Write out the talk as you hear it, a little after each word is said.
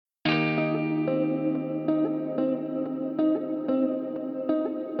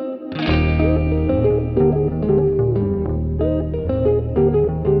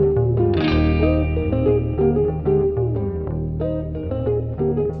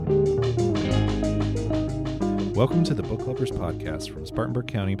Welcome to the Book Lovers Podcast from Spartanburg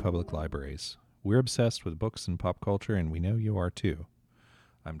County Public Libraries. We're obsessed with books and pop culture, and we know you are too.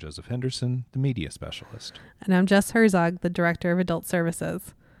 I'm Joseph Henderson, the media specialist. And I'm Jess Herzog, the director of adult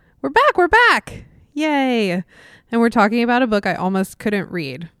services. We're back! Yay! And we're talking about a book I almost couldn't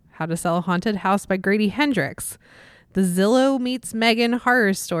read, How to Sell a Haunted House by Grady Hendrix. The Zillow meets Megan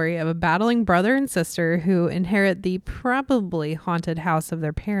horror story of a battling brother and sister who inherit the probably haunted house of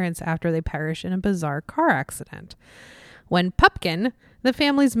their parents after they perish in a bizarre car accident. When Pumpkin, the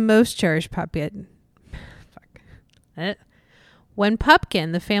family's most cherished puppet... When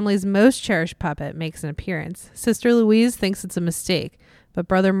Pumpkin, the family's most cherished puppet, makes an appearance, Sister Louise thinks it's a mistake, but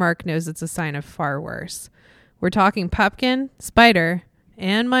Brother Mark knows it's a sign of far worse. We're talking Pumpkin, Spider,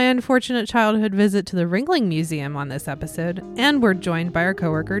 and my unfortunate childhood visit to the Ringling Museum on this episode, and we're joined by our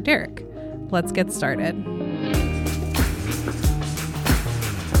coworker Derrick. Let's get started.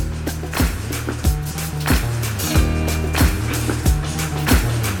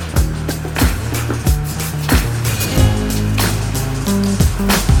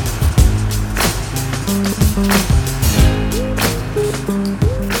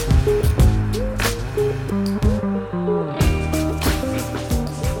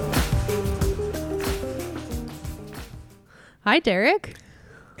 Hi, Derrick.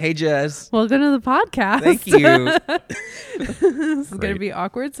 Hey, Jess. Welcome to the podcast. Thank you. This is going to be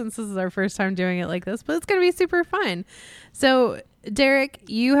awkward since this is our first time doing it like this, but it's going to be super fun. So, Derrick,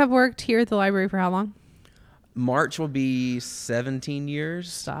 you have worked here at the library for how long? March will be 17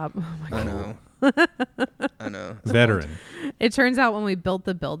 years. Stop. Oh my God. I know. Veteran. It turns out when we built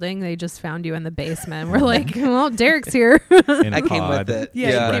the building, they just found you in the basement. We're like, well, Derrick's here. In I pod. came with it.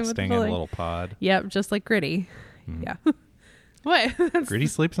 Yeah. Resting in a little pod. Yep, just like Gritty. Yeah. What? Gritty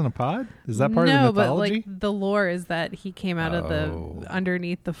sleeps in a pod? Is that part of the No, mythology? but like the lore is that he came out of the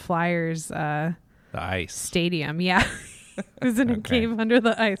underneath the Flyers the ice. stadium. Yeah. He was in a cave under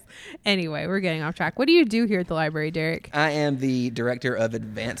the ice. Anyway, we're getting off track. What do you do here at the library, Derrick? I am the director of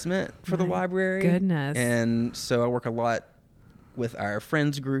advancement for the library. Goodness. And so I work a lot with our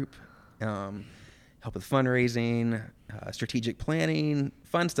friends group, help with fundraising, strategic planning,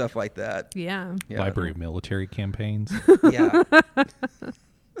 fun stuff like that. Yeah. Library military campaigns. Yeah.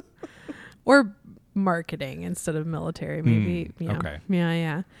 Or marketing instead of military, maybe. Yeah. Okay.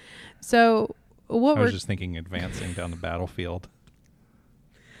 Yeah. So what I we're was just thinking advancing down the battlefield.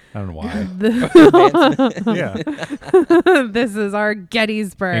 I don't know why. Yeah. This is our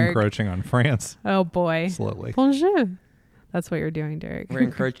Gettysburg. Encroaching on France. Oh boy. Slowly. Bonjour. That's what you're doing, Derrick. We're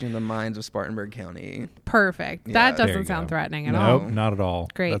encroaching the minds of Spartanburg County. Perfect. Yeah. That There doesn't you sound go. threatening at Nope, all. not at all.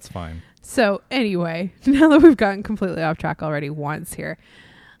 Great. That's fine. So anyway, now that we've gotten completely off track already once here,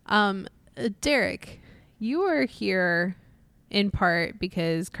 Derrick, you are here in part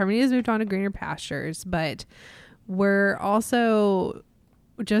because Carmelita's moved on to greener pastures, but we're also,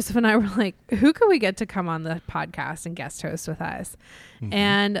 Joseph and I were like, who could we get to come on the podcast and guest host with us? Mm-hmm.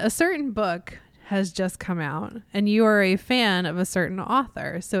 And a certain book has just come out, and you are a fan of a certain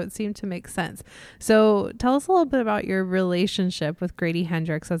author, so it seemed to make sense. So tell us a little bit about your relationship with Grady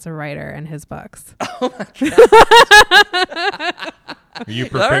Hendrix as a writer and his books. Oh my God. Are you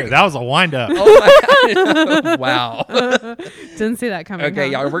prepared? That was a wind up. Oh my God. Wow. Didn't see that coming.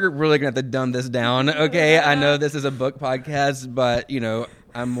 Okay, huh? y'all, we're really going to have to dumb this down. Okay, I know this is a book podcast, but,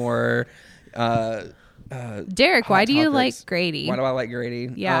 I'm more... Derrick, why do you like Grady? Why do I like Grady?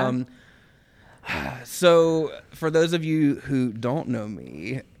 Yeah. So, for those of you who don't know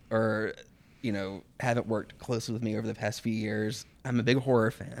me or, haven't worked closely with me over the past few years, I'm a big horror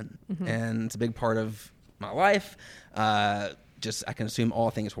fan, and it's a big part of my life. I consume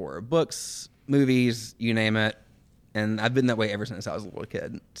all things horror, books, movies, you name it, and I've been that way ever since I was a little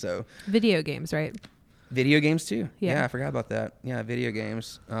kid. So, Video games, right? video games too. Yeah. Yeah, I forgot about that. Yeah, video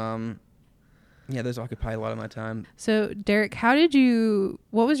games. Those occupy a lot of my time. So, Derrick,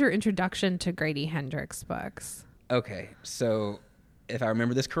 what was your introduction to Grady Hendrix books? Okay, so if I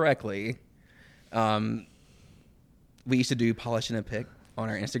remember this correctly, we used to do polish and a pick on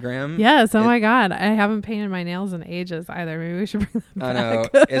our Instagram. Yes. Oh my God. I haven't painted my nails in ages either. Maybe we should bring them I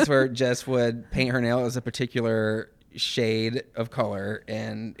back. know. It's where Jess would paint her nails a particular shade of color,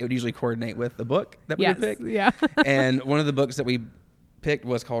 and it would usually coordinate with the book that we would pick. Yeah. And one of the books that we picked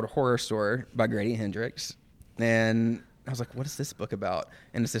was called Horror Store by Grady Hendrix. And I was like, what is this book about?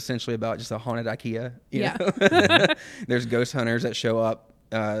 And it's essentially about just a haunted IKEA. You know? There's ghost hunters that show up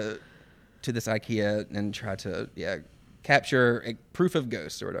to this IKEA and try to capture a proof of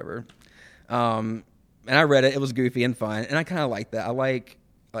ghosts or whatever. And I read it. It was goofy and fun. And I kind of like that. I like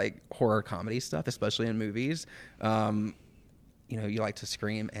horror comedy stuff, especially in movies. you like to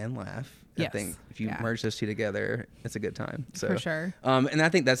scream and laugh. Yes. I think if you Yeah. merge those two together, it's a good time. So, For sure. And I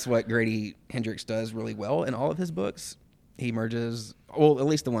think that's what Grady Hendrix does really well in all of his books. He merges, well, at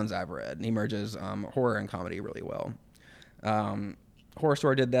least the ones I've read, he merges horror and comedy really well. Horror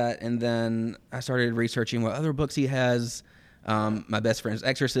Story did that, and then I started researching what other books he has. My Best Friend's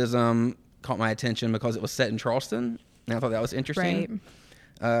Exorcism caught my attention because it was set in Charleston, and I thought that was interesting.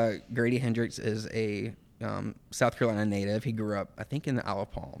 Right. Grady Hendrix is a South Carolina native. He grew up, I think, in the Isle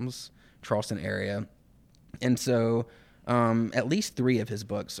of Palms, Charleston area. And so at least 3 of his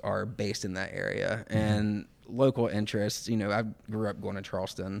books are based in that area. Mm-hmm. And local interests, I grew up going to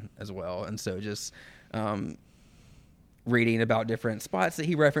Charleston as well. And so just reading about different spots that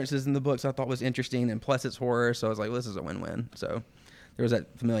he references in the books I thought was interesting. And plus it's horror. So I was like, well, this is a win-win. So there was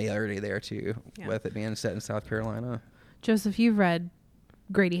that familiarity there too with it being set in South Carolina. Joseph, you've read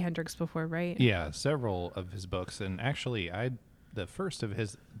Grady Hendrix before, right? Yeah, several of his books, and actually, the first of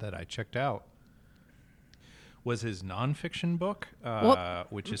his that I checked out was his nonfiction book,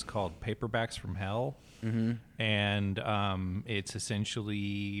 which is called Paperbacks from Hell, mm-hmm. and it's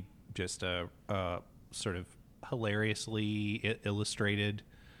essentially just a sort of hilariously illustrated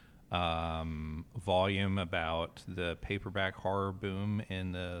volume about the paperback horror boom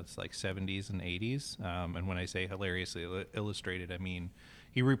in the 70s and 80s, and when I say hilariously illustrated, I mean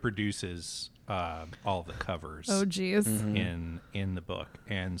he reproduces all the covers. Oh, geez. in the book,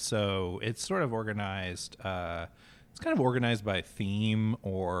 and so it's sort of organized. It's kind of organized by theme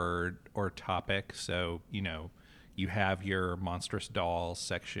or topic. So you have your monstrous dolls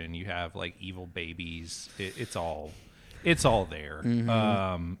section. You have evil babies. It's all there.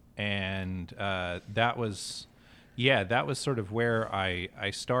 Mm-hmm. And that was sort of where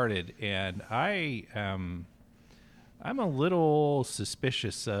I started, and I'm a little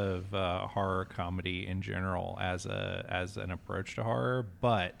suspicious of horror comedy in general as an approach to horror,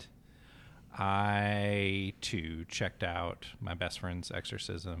 but I too checked out My Best Friend's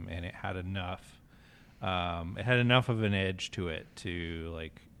Exorcism, and it had enough of an edge to it to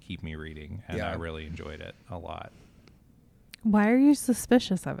keep me reading, and I really enjoyed it a lot. Why are you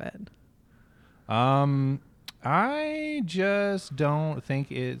suspicious of it? I just don't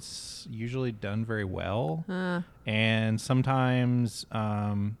think it's usually done very well. And sometimes,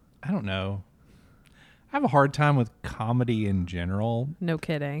 I don't know. I have a hard time with comedy in general. No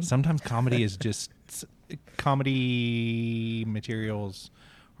kidding. Sometimes comedy is just... comedy materials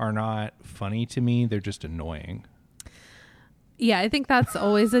are not funny to me. They're just annoying. Yeah, I think that's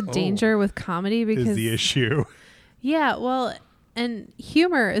always a danger with comedy because... is the issue. Yeah, well, and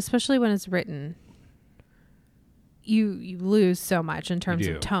humor, especially when it's written... You lose so much in terms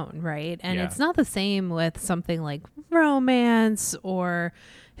of tone, right? And it's not the same with something like romance or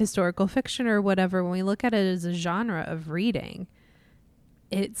historical fiction or whatever. When we look at it as a genre of reading,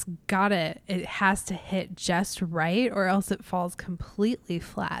 it has to hit just right, or else it falls completely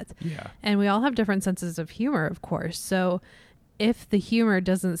flat. Yeah. And we all have different senses of humor, of course. So if the humor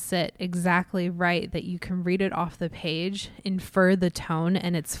doesn't sit exactly right, that you can read it off the page, infer the tone,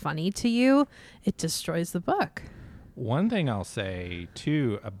 and it's funny to you, it destroys the book. One thing I'll say,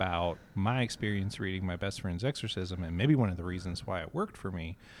 too, about my experience reading My Best Friend's Exorcism, and maybe one of the reasons why it worked for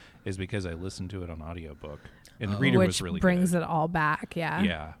me, is because I listened to it on audiobook. And the reader was really good. Which brings it all back, yeah.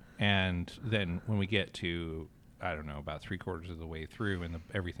 Yeah. And then when we get to, I don't know, about 3/4 of the way through, and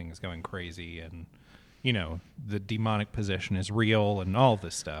everything is going crazy, and, the demonic possession is real, and all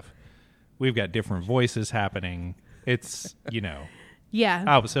this stuff, we've got different voices happening. It's, Yeah.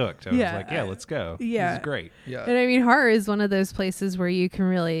 I was hooked. I was like, yeah, let's go. Yeah. This is great. Yeah. And I mean, horror is one of those places where you can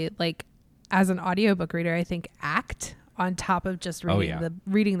really, as an audiobook reader, I think, act on top of just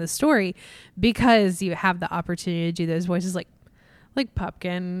reading the story, because you have the opportunity to do those voices like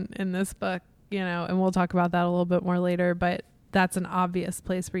Pupkin in this book, and we'll talk about that a little bit more later, but that's an obvious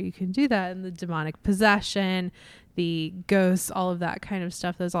place where you can do that. And the demonic possession, the ghosts, all of that kind of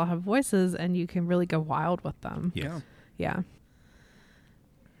stuff, those all have voices, and you can really go wild with them. Yeah.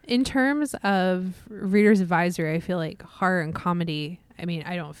 In terms of Reader's Advisory, I feel like horror and comedy, I mean,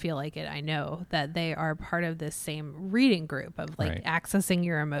 I don't feel like it. I know that they are part of this same reading group of accessing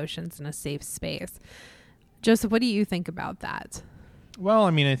your emotions in a safe space. Joseph, what do you think about that? Well,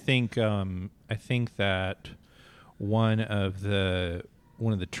 I mean, I think that one of the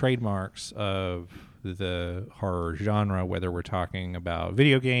trademarks of the horror genre, whether we're talking about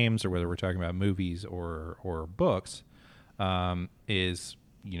video games or whether we're talking about movies or books, is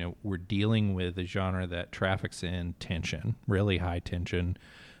we're dealing with a genre that traffics in tension, really high tension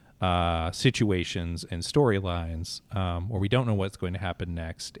situations and storylines where we don't know what's going to happen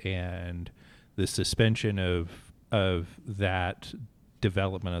next, and the suspension of that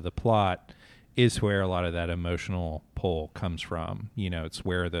development of the plot is where a lot of that emotional pull comes from. It's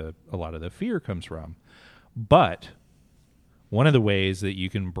where a lot of the fear comes from. But one of the ways that you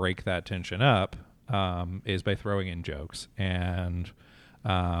can break that tension up is by throwing in jokes and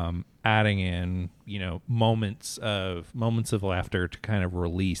adding in, moments of laughter to kind of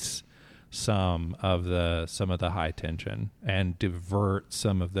release some of the high tension and divert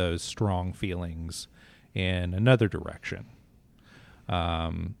some of those strong feelings in another direction.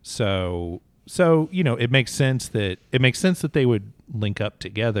 So it makes sense that they would link up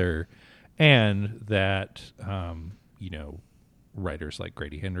together, and that writers like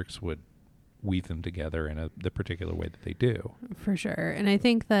Grady Hendrix would weave them together in the particular way that they do. For sure. And I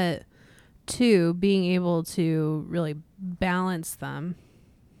think that too, being able to really balance them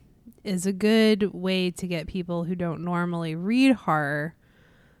is a good way to get people who don't normally read horror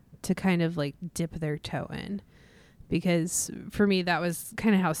to kind of like dip their toe in. Because for me, that was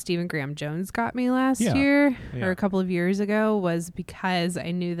kind of how Stephen Graham Jones got me last year or a couple of years ago, was because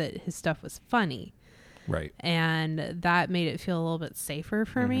I knew that his stuff was funny. Right. And that made it feel a little bit safer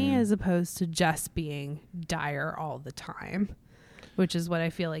for me, as opposed to just being dire all the time, which is what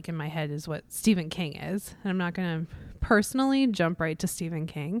I feel like in my head is what Stephen King is. And I'm not going to personally jump right to Stephen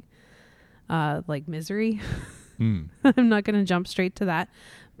King, like Misery. I'm not going to jump straight to that,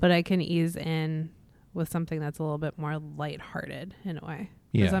 but I can ease in with something that's a little bit more lighthearted in a way.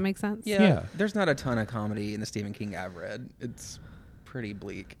 Yeah. Does that make sense? Yeah. There's not a ton of comedy in the Stephen King I've read. It's pretty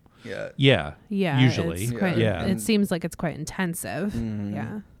bleak. Yeah. Usually. It seems like it's quite intensive.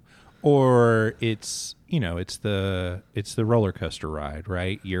 Yeah. Or it's the roller coaster ride,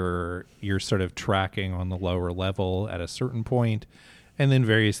 right? You're sort of tracking on the lower level at a certain point, and then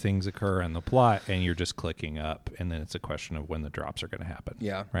various things occur in the plot, and you're just clicking up, and then it's a question of when the drops are going to happen.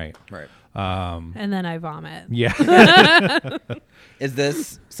 Yeah. Right. And then I vomit. Yeah. Is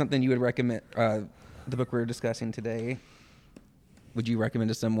this something you would recommend? The book we're discussing today, would you recommend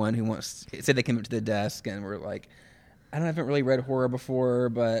to someone who say they came up to the desk and were like, I haven't really read horror before,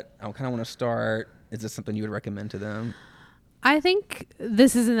 but I kind of want to start. Is this something you would recommend to them? I think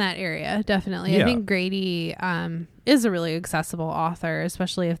this is in that area, definitely. Yeah. I think Grady is a really accessible author,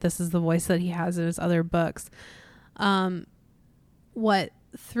 especially if this is the voice that he has in his other books. What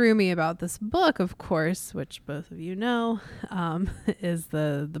threw me about this book, of course, which both of you know, is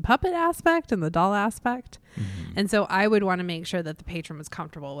the puppet aspect and the doll aspect. And so I would want to make sure that the patron was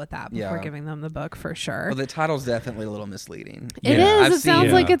comfortable with that before giving them the book, for sure. Well, the title's definitely a little misleading. It is. It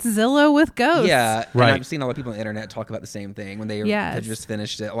sounds like it's Zillow with ghosts. Yeah. Right. And I've seen a lot of people on the internet talk about the same thing when they had just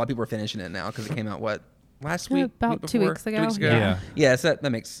finished it. A lot of people are finishing it now because it came out, last week? About 2 weeks ago. 2 weeks ago? Yeah. Yeah, so that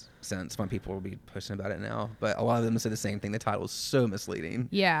makes sense when people will be posting about it now. But a lot of them say the same thing. The title is so misleading.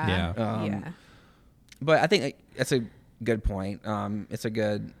 Yeah. But I think that's a good point. It's a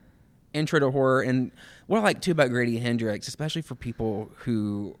good intro to horror. And what I like, too, about Grady Hendrix, especially for people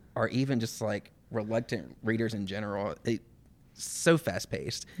who are even just, like, reluctant readers in general, it's so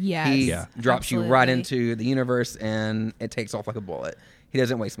fast-paced. Yes. He drops you right absolutely. into the universe, and it takes off like a bullet. He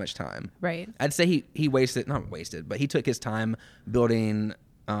doesn't waste much time. Right. I'd say he not wasted, but he took his time building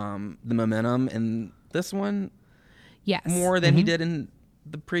the momentum in this one Yes. more than he did in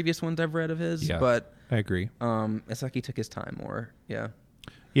the previous ones I've read of his. Yeah. But I agree. it's like he took his time more. Yeah.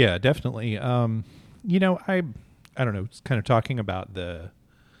 Yeah, definitely. I don't know, it's kind of talking about the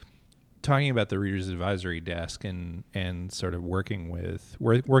Reader's Advisory Desk and sort of working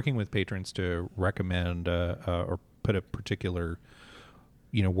with patrons to recommend or put a particular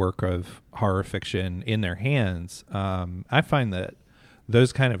work of horror fiction in their hands. I find that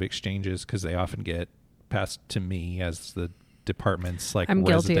those kind of exchanges, because they often get passed to me as the department's like I'm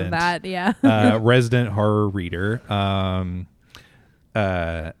guilty of that. Yeah. resident horror reader,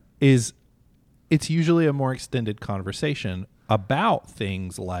 it's usually a more extended conversation about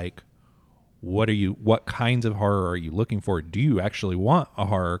things like, what kinds of horror are you looking for? Do you actually want a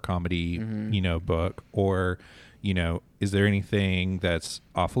horror comedy, book, or, is there anything that's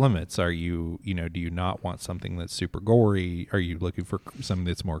off limits? Are you, do you not want something that's super gory? Are you looking for something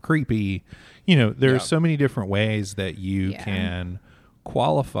that's more creepy? There are so many different ways that you can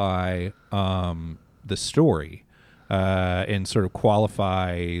qualify the story and sort of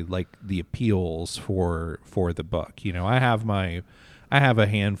qualify like the appeals for the book. I have a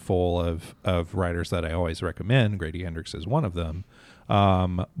handful of writers that I always recommend. Grady Hendrix is one of them.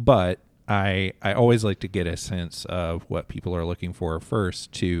 But I always like to get a sense of what people are looking for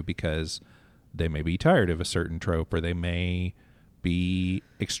first too, because they may be tired of a certain trope, or they may be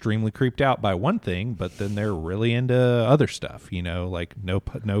extremely creeped out by one thing, but then they're really into other stuff, like no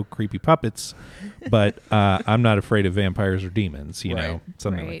creepy puppets, but I'm not afraid of vampires or demons,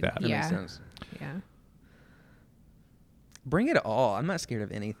 something like that. That makes sense. Yeah. Bring it all. I'm not scared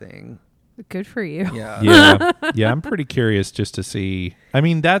of anything. Good for you. Yeah. Yeah. I'm pretty curious just to see. I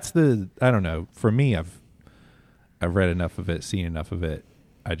mean, I don't know. For me, I've read enough of it, seen enough of it.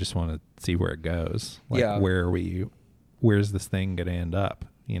 I just want to see where it goes. Where's this thing going to end up?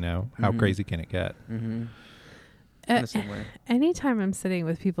 How crazy can it get? Mm-hmm. Anytime I'm sitting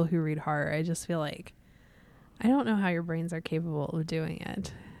with people who read horror, I just feel like I don't know how your brains are capable of doing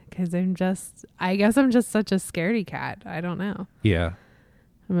it, because I guess I'm just such a scaredy cat. I don't know. Yeah.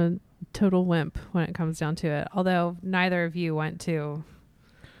 I'm a total wimp when it comes down to it. Although neither of you went to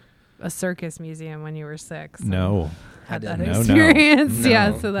a circus museum when you were 6. No. Had that No. experience. No.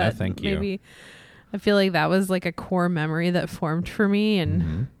 Yeah. So that thank you. maybe I feel like that was like a core memory that formed for me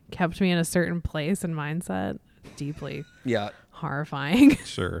and kept me in a certain place and mindset. Deeply horrifying.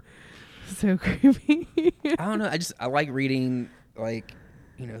 Sure. So creepy. I don't know. I like reading,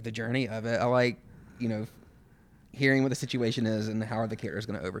 the journey of it. I like, hearing what the situation is and how are the characters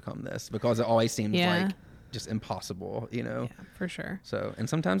going to overcome this, because it always seems like just impossible, Yeah, for sure. So, and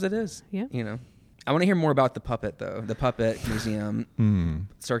sometimes it is. Yeah. I want to hear more about the puppet, though. The puppet museum,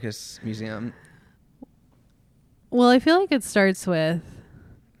 Circus Museum. Well, I feel like it starts with.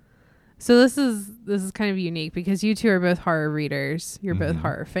 So this is kind of unique because you two are both horror readers. You're both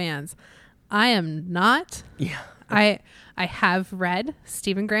horror fans. I am not. Yeah. I have read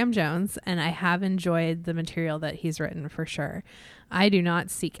Stephen Graham Jones and I have enjoyed the material that he's written for sure. I do not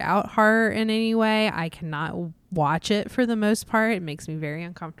seek out horror in any way. I cannot watch it for the most part. It makes me very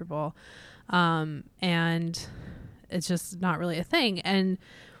uncomfortable. And it's just not really a thing. And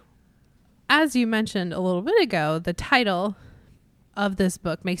as you mentioned a little bit ago, the title of this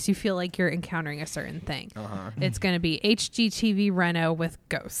book makes you feel like you're encountering a certain thing. It's going to be HGTV Reno with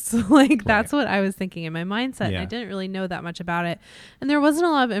ghosts. That's what I was thinking in my mindset. And I didn't really know that much about it. And there wasn't a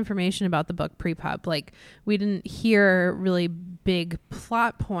lot of information about the book pre-pub. We didn't hear really big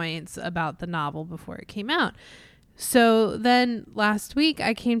plot points about the novel before it came out. So then last week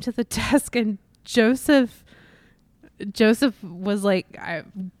I came to the desk and Joseph was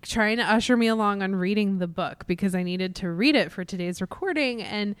trying to usher me along on reading the book because I needed to read it for today's recording.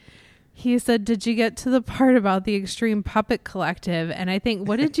 And he said, "Did you get to the part about the Extreme Puppet Collective?" And I think,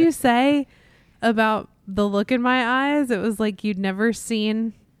 what did you say about the look in my eyes? It was like you'd never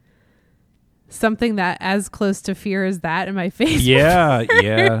seen something that as close to fear as that in my face. Yeah.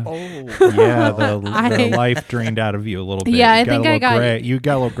 Oh. Yeah. The life drained out of you a little bit. Yeah, I think I got gray. You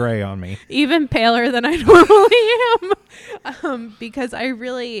got a little gray on me. Even paler than I normally am. Because I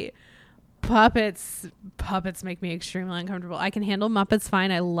really puppets make me extremely uncomfortable. I can handle Muppets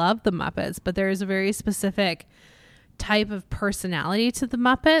fine. I love the Muppets, but there is a very specific type of personality to the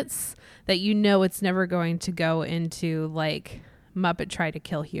Muppets that it's never going to go into Muppet try to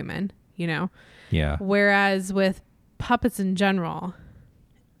kill human. Yeah. Whereas with puppets in general,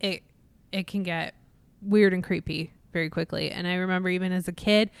 it can get weird and creepy very quickly. And I remember even as a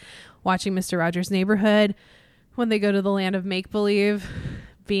kid watching Mr. Rogers' Neighborhood when they go to the land of make-believe,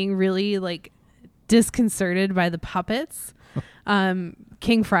 being really disconcerted by the puppets.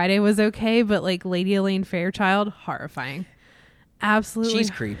 King Friday was okay, but Lady Elaine Fairchild, horrifying. Absolutely. She's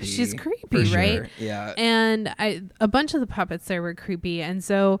creepy, right? Sure. Yeah. And a bunch of the puppets there were creepy. And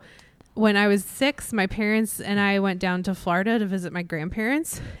so when I was 6, my parents and I went down to Florida to visit my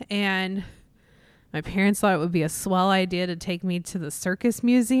grandparents, and my parents thought it would be a swell idea to take me to the Circus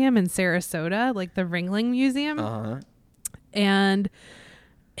Museum in Sarasota, the Ringling Museum. And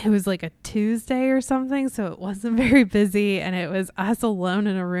it was a Tuesday or something, so it wasn't very busy, and it was us alone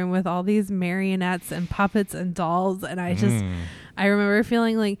in a room with all these marionettes and puppets and dolls. And I remember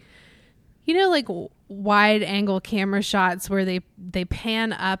feeling wide angle camera shots where they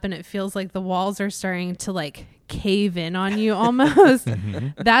pan up and it feels like the walls are starting to cave in on you almost.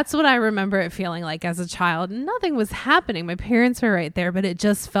 That's what I remember it feeling like as a child. Nothing was happening. My parents were right there, but it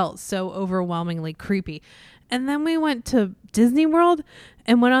just felt so overwhelmingly creepy. And then we went to Disney World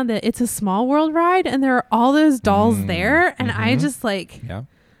and went on the It's a Small World ride, and there are all those dolls there, and I just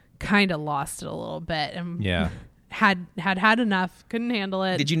kind of lost it a little bit and had enough, couldn't handle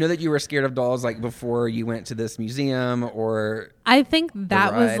it. Did you know that you were scared of dolls before you went to this museum, or? I think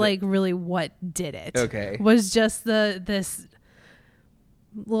that was really what did it. Okay. Was just this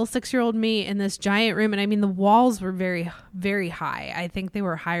little 6-year-old me in this giant room, and I mean the walls were very, very high. I think they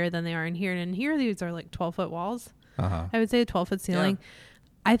were higher than they are in here, and in here these are 12-foot walls. I would say a 12-foot ceiling.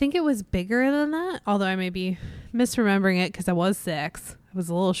 I think it was bigger than that, although I may be misremembering it because I was 6. I was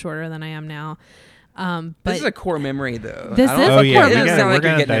a little shorter than I am now. But this is a core memory, though. This I don't is know a if it core doesn't memory. sound We're like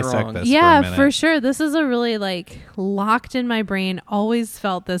you're gonna getting it dissect wrong. this. yeah, for a minute. for sure. This is a really like locked in my brain. Always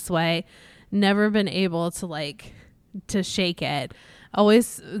felt this way. Never been able to like to shake it.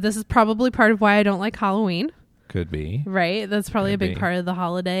 Always. This is probably part of why I don't like Halloween. Could be. Right. That's probably Could a big be. part of the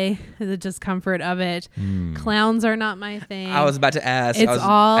holiday. The discomfort of it. Clowns are not my thing. I was about to ask. It's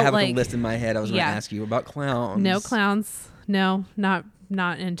all I have like a list in my head. I was going yeah. to ask you about clowns. No clowns. No, not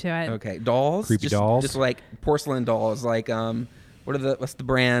into it. Okay, dolls. Creepy just, dolls? Just like porcelain dolls. Like what's the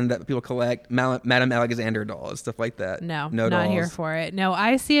brand that people collect? Madame Alexander dolls, stuff like that. No, no not dolls. here for it. No,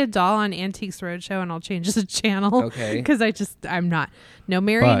 I see a doll on Antiques Roadshow and I'll change the channel. Okay. Because I'm not. No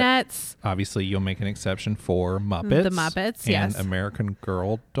marionettes. Obviously, you'll make an exception for Muppets. The Muppets, and yes. American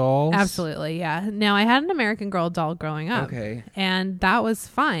Girl dolls. Absolutely, yeah. Now, I had an American Girl doll growing up. Okay. And that was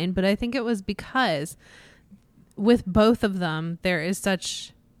fine, but I think it was because with both of them, there is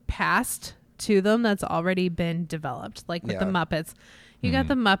such past to them that's already been developed. Like with the Yeah. Muppets. You got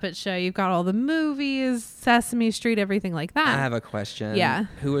the Muppet Show, you've got all the movies, Sesame Street, everything like that. I have a question. Yeah.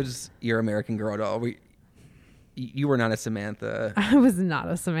 Who was your American Girl doll? You were not a Samantha. I was not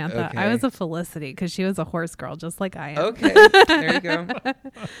a Samantha. Okay. I was a Felicity because she was a horse girl, just like I am. Okay. There you go.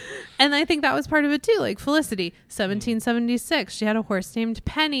 And I think that was part of it too. Like Felicity, 1776, she had a horse named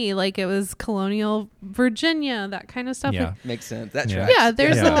Penny. Like it was colonial Virginia, that kind of stuff. Yeah. Like, Makes sense. That Yeah. tracks. yeah,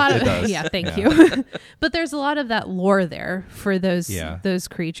 there's Yeah, a lot it of does. yeah. Thank Yeah. you. But there's a lot of that lore there for those Yeah. those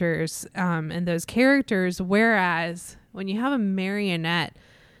creatures and those characters. Whereas when you have a marionette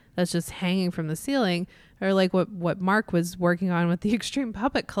that's just hanging from the ceiling, or like what Mark was working on with the Extreme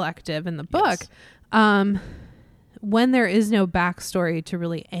Puppet Collective in the book, when there is no backstory to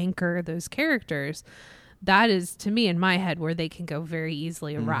really anchor those characters, that is, to me, in my head, where they can go very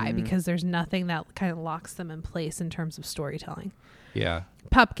easily awry because there's nothing that kind of locks them in place in terms of storytelling. Yeah.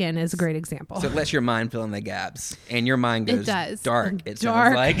 Pupkin is a great example. So it lets your mind fill in the gaps, and your mind It goes does. dark. It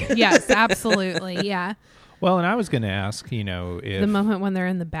Dark. sounds like. Yes, absolutely. Yeah. Well, and I was going to ask, if The moment when they're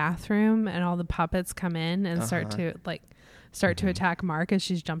in the bathroom and all the puppets come in and start to attack Mark as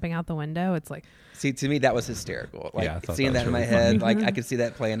she's jumping out the window, it's like, See, to me, that was hysterical. Like Yeah, I thought seeing that that in was my really head, funny. like I could see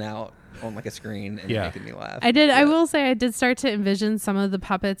that playing out on like a screen and Yeah. making me laugh. I did. I Yeah. will say I did start to envision some of the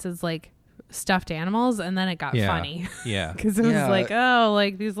puppets as like stuffed animals, and then it got yeah. funny Yeah. because it was Yeah. like, oh,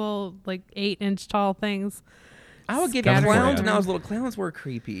 like these little like 8-inch tall things. I would give you scattered clowns around. when I was little. Clowns were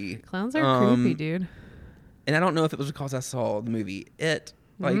creepy. Clowns are creepy, dude. And I don't know if it was because I saw the movie It,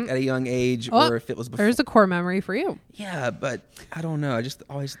 like at a young age, Oh, or if it was before. There's a core memory for you. Yeah, but I don't know. I just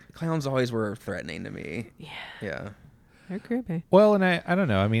always clowns always were threatening to me. Yeah. They're creepy. Well, and I don't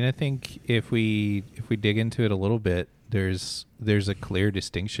know. I mean, I think if we dig into it a little bit, there's a clear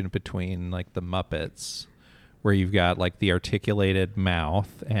distinction between like the Muppets, where you've got like the articulated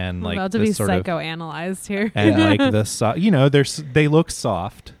mouth and I'm like about to the be sort of psychoanalyzed here. and like the they look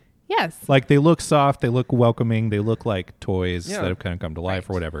soft. Yes, Like they look soft, they look welcoming, they look like toys Yeah. that have kind of come to life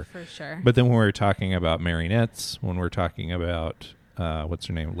or whatever. for sure. But then when we're talking about marionettes, when we're talking about what's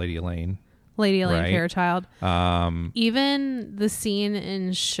her name, Lady Elaine, Lady Elaine Right. Fairchild. um, Even the scene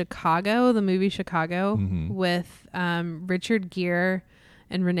in Chicago, the movie Chicago, with Richard Gere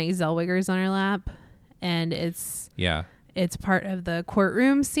and Renee Zellweger's on her lap, and it's part of the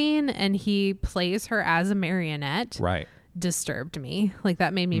courtroom scene, and he plays her as a marionette. right. Disturbed me. Like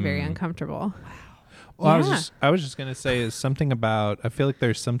that made me very uncomfortable. Well, Yeah. I was just gonna say is something about. I feel like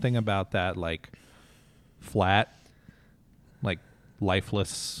there's something about that like flat, like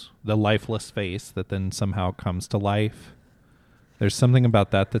the lifeless face that then somehow comes to life. There's something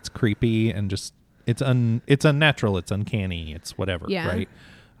about that that's creepy and just it's unnatural. It's uncanny. It's whatever. Yeah.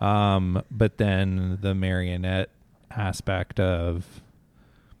 Right. But then the marionette aspect of,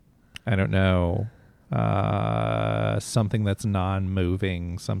 I don't know. Something that's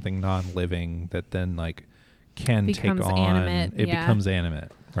non-moving, something non-living that then like can Becomes take on animate, it yeah. becomes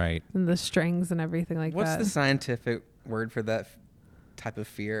animate, right? And the strings and everything like What's that. the scientific word for that type of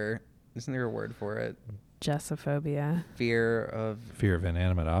fear? Isn't there a word for it? Gessophobia. Fear of Fear of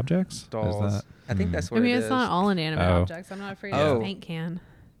inanimate objects. Is dolls. that? I think that's what I mean, it it's is. not all inanimate Oh. objects. I'm not afraid Oh. of a paint can.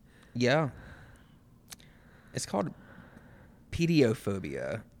 Yeah. It's called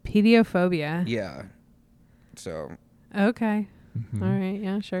pediophobia. Pediophobia. Yeah. So Okay. Mhm. All right.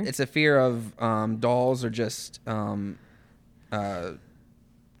 Yeah, sure. it's a fear of dolls or just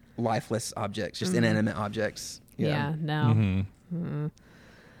lifeless objects, just inanimate objects. yeah. No. Mhm.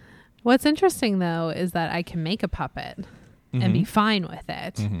 What's interesting though is that I can make a puppet. and be fine with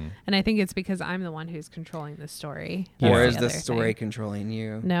it. And I think it's because I'm the one who's controlling the story. Or That's is the other story thing. controlling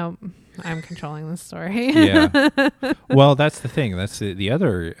you? No, I'm controlling the story. Yeah. Well, that's the thing. That's the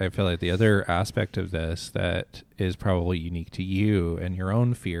other, I feel like the other aspect of this that is probably unique to you and your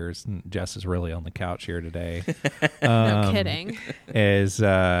own fears. And Jess is really on the couch here today. No kidding. Is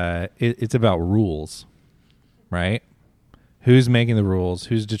it's about rules, right? Who's making the rules?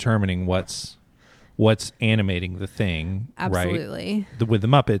 Who's determining what's animating the thing? Absolutely. Right? With the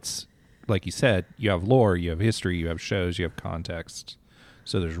Muppets, like you said, you have lore, you have history, you have shows, you have context.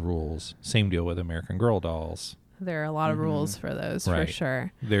 So there's rules. Same deal with American Girl dolls. There are a lot of rules for those, for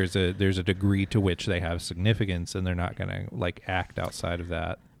sure. There's a degree to which they have significance, and they're not going to like act outside of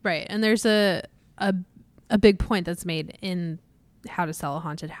that. Right. And there's a big point that's made in How to Sell a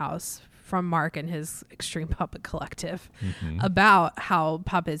Haunted House from Mark and his Extreme Puppet Collective about how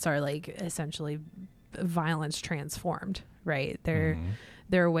puppets are like essentially violence transformed, right? They're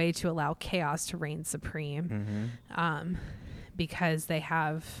a way to allow chaos to reign supreme, because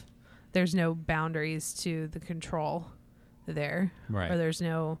there's no boundaries to the control there, right? Or there's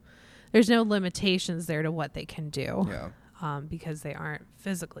no limitations there to what they can do, because they aren't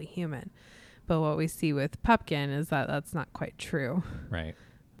physically human. But what we see with Pupkin is that that's not quite true, right?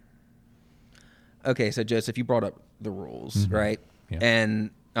 Okay, so Joseph, you brought up the rules, right? Yeah. And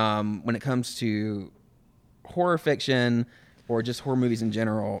when it comes to horror fiction or just horror movies in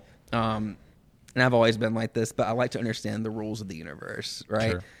general, and I've always been like this, but I like to understand the rules of the universe,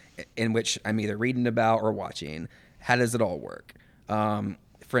 right? Sure. In which I'm either reading about or watching. How does it all work?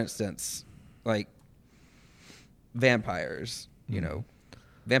 For instance, like vampires,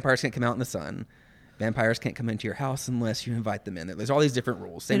 vampires can't come out in the sun. Vampires can't come into your house unless you invite them in. There's all these different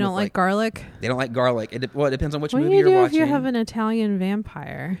rules. They don't like garlic. They don't like garlic. It depends on which What movie do you you're do watching. if you have an Italian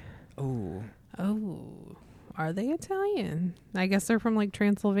vampire? Oh, are they Italian? I guess they're from like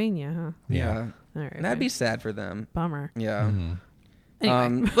Transylvania, huh? yeah. All right, That'd be sad for them. bummer. Yeah.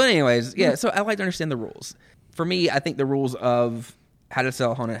 Anyway. But anyways, yeah. So I like to understand the rules. For me, I think the rules of How to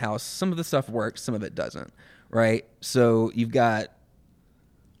Sell a Haunted House, some of the stuff works, some of it doesn't. Right. So you've got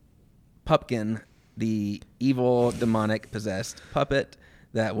Pupkin, the evil, demonic, possessed puppet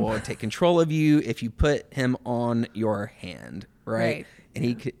that will take control of you if you put him on your hand, right? And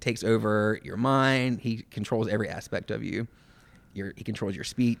he takes over your mind. He controls every aspect of you. He controls your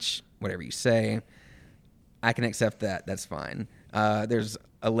speech, whatever you say. I can accept that. That's fine. There's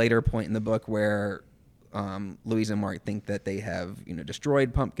a later point in the book where Louise and Mark think that they have,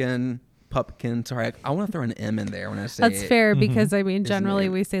 destroyed Pumpkin. Sorry, I want to throw an M in there when I say That's it. fair because I mean generally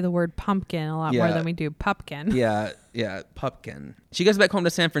we say the word pumpkin a lot more Yeah. than we do pupkin. Yeah, Pupkin. She goes back home to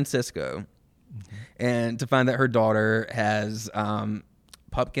San Francisco, and to find that her daughter has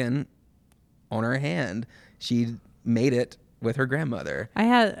Pupkin on her hand. She made it with her grandmother.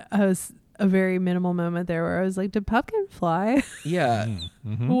 I was a very minimal moment there where I was like, did Pupkin fly? Yeah.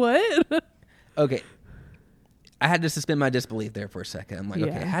 What? Okay. I had to suspend my disbelief there for a second. I'm like, Yeah.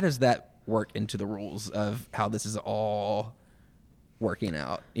 okay, how does that work into the rules of how this is all working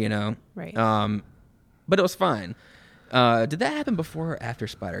out, Right. But it was fine. Did that happen before or after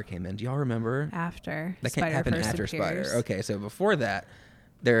Spider came in? Do y'all remember? After. That can't happen first after appears. Spider. Okay, so before that,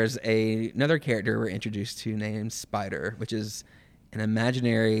 there's another character we're introduced to named Spider, which is an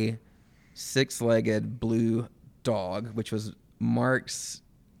imaginary six-legged blue dog, which was Mark's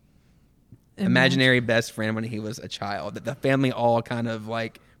imaginary best friend when he was a child, that the family all kind of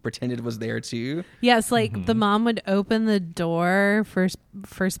like pretended was there too. Yes, like the mom would open the door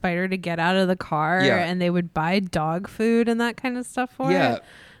for Spider to get out of the car, and they would buy dog food and that kind of stuff for it.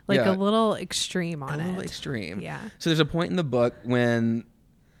 Like a little extreme on it. A little extreme. Yeah. So there's a point in the book when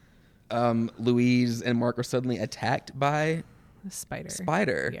Louise and Mark are suddenly attacked by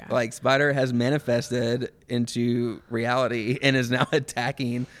Spider. Yeah. Like Spider has manifested into reality and is now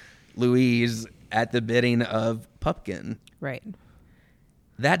attacking Louise at the bidding of Pupkin. Right.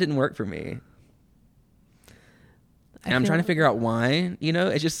 That didn't work for me. And I'm trying to figure out why.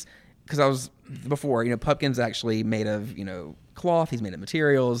 It's just because I was before, Pupkin's actually made of, cloth. He's made of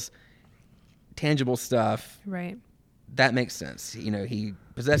materials, tangible stuff. Right. That makes sense. He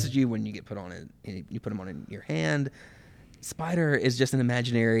possesses you when you get put on it. You put him on in your hand. Spider is just an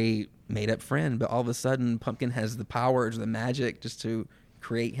imaginary made up friend, but all of a sudden Pumpkin has the powers, the magic just to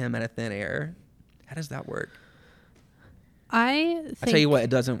create him out of thin air. How does that work? I tell you what, it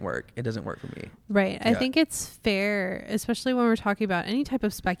doesn't work. It doesn't work for me. Right. I think it's fair, especially when we're talking about any type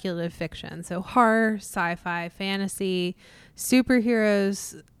of speculative fiction. So horror, sci-fi, fantasy,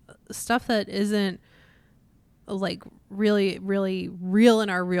 superheroes, stuff that isn't like really, really real in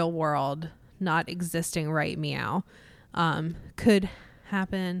our real world, not existing right meow. could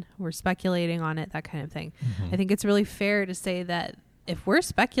happen. We're speculating on it, that kind of thing. I think it's really fair to say that if we're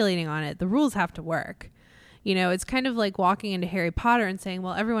speculating on it, the rules have to work. You know, it's kind of like walking into Harry Potter and saying,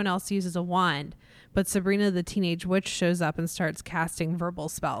 well, everyone else uses a wand, but Sabrina the Teenage Witch shows up and starts casting verbal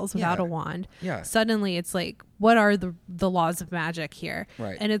spells without a wand. Yeah. Suddenly it's like, what are the laws of magic here?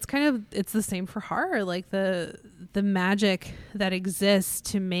 Right. And it's kind of, it's the same for horror. Like the magic that exists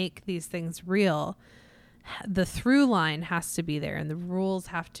to make these things real, the through line has to be there, and the rules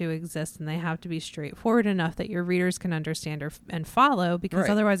have to exist, and they have to be straightforward enough that your readers can understand and follow, because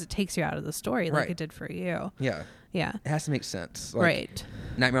otherwise it takes you out of the story like it did for you. Yeah. Yeah. It has to make sense. Like, Right.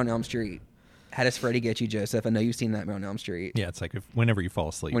 Nightmare on Elm Street. How does Freddy get you, Joseph? I know you've seen Nightmare on Elm Street. Yeah, it's like whenever you fall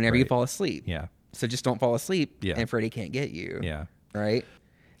asleep. Whenever you right? fall asleep. Yeah. So just don't fall asleep, Yeah. and Freddy can't get you. Yeah. Right?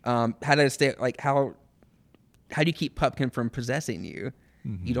 How to stay, like, how do you keep Pupkin from possessing you?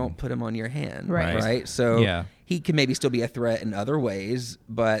 You don't put him on your hand. Right. So Yeah. he can maybe still be a threat in other ways,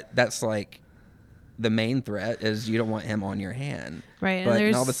 but that's like the main threat is you don't want him on your hand. Right. But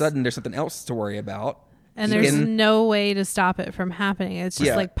and all of a sudden there's something else to worry about. And He there's can- no way to stop it from happening. It's just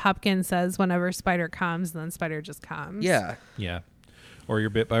Yeah. like Pupkin says whenever Spider comes, and then Spider just comes. Yeah. Yeah. Or you're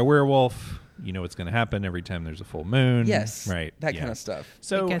bit by a werewolf. You know what's going to happen every time there's a full moon. Yes. Right. That yeah. kind of stuff.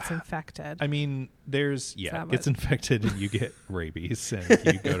 So It gets infected. I mean, there's that it what- gets infected and you get rabies and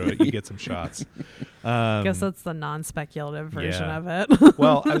you get some shots. I guess that's the non-speculative version yeah. of it.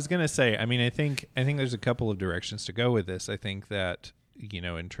 Well, I was gonna say, I mean, I think there's a couple of directions to go with this. I think that, you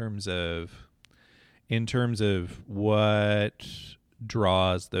know, in terms of what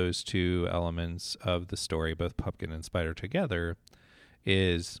draws those two elements of the story, both Pupkin and Spider together,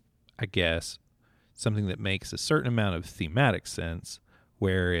 is, I guess, something that makes a certain amount of thematic sense,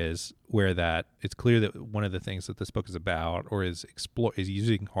 where that it's clear that one of the things that this book is about, or is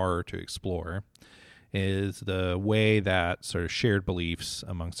using horror to explore, is the way that sort of shared beliefs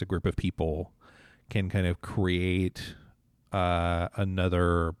amongst a group of people can kind of create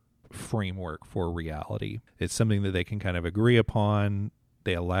another framework for reality. It's something that they can kind of agree upon.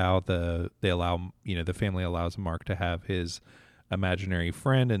 The family allows Mark to have his imaginary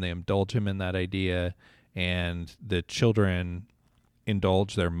friend, and they indulge him in that idea, and the children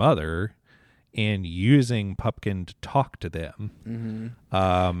indulge their mother in using Pupkin to talk to them.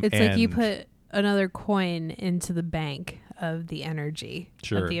 It's like you put another coin into the bank of the energy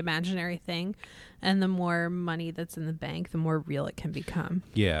Sure. of the imaginary thing, and the more money that's in the bank, the more real it can become.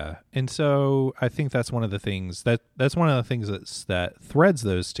 Yeah. And so I think that's one of the things that's one of the things that threads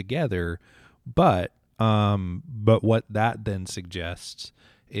those together. But what that then suggests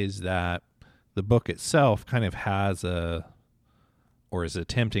is that the book itself kind of has or is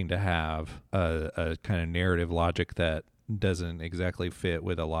attempting to have a kind of narrative logic that doesn't exactly fit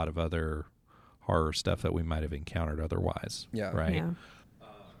with a lot of other horror stuff that we might have encountered otherwise. Yeah. Right. Yeah.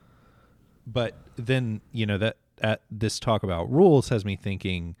 But then, you know, that this talk about rules has me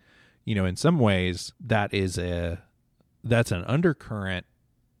thinking, you know, in some ways that's an undercurrent,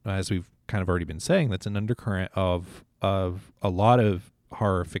 as we've kind of already been saying, that's an undercurrent of a lot of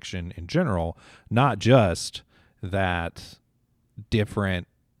horror fiction in general, not just that different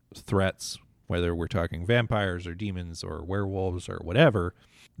threats, whether we're talking vampires or demons or werewolves or whatever,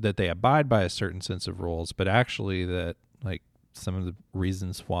 that they abide by a certain sense of rules, but actually that, like, some of the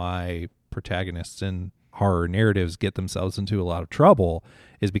reasons why protagonists in horror narratives get themselves into a lot of trouble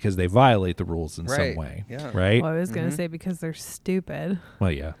is because they violate the rules in some way. Yeah. Right? Well, I was going to say because they're stupid.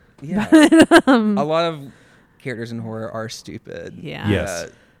 Well, yeah. Yeah. A lot of characters in horror are stupid. Yeah.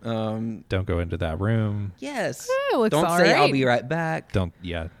 Yes. Don't go into that room. Yes. It looks Don't all say I'll right. be right back. Don't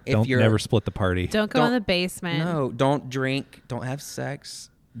If you're- never split the party. Don't go in the basement. No, don't drink. Don't have sex.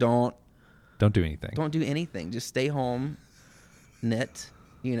 Don't do anything. do anything. Just stay home, knit,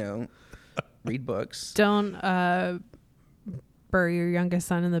 read books. Don't bury your youngest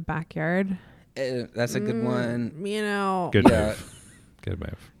son in the backyard. That's a good one. You know. Good Yeah. move. Good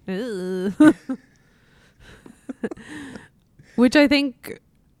move. Ugh. Which I think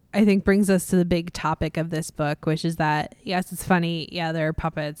brings us to the big topic of this book, which is that, yes, it's funny. Yeah, there are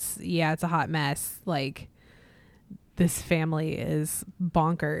puppets. Yeah, it's a hot mess. Like, this family is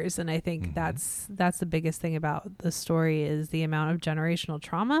bonkers. And I think that's the biggest thing about the story is the amount of generational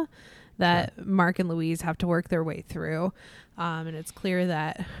trauma that Mark and Louise have to work their way through. And it's clear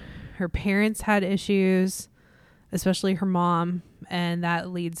that her parents had issues, especially her mom, and that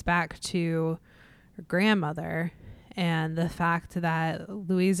leads back to her grandmother, and the fact that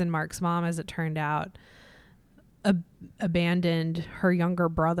Louise and Mark's mom, as it turned out, abandoned her younger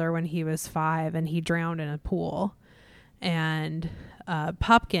brother when he was 5 and he drowned in a pool. And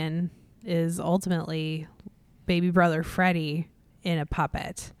Pupkin is ultimately baby brother Freddie in a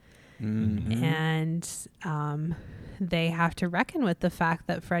puppet. Mm-hmm. And they have to reckon with the fact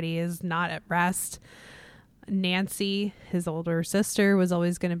that Freddie is not at rest. Nancy, his older sister, was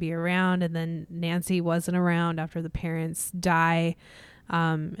always going to be around, and then Nancy wasn't around after the parents die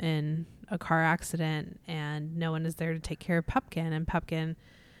in a car accident, and no one is there to take care of Pupkin, and Pupkin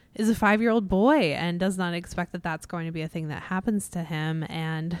is a 5-year-old boy and does not expect that that's going to be a thing that happens to him.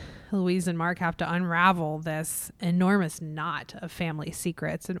 And Louise and Mark have to unravel this enormous knot of family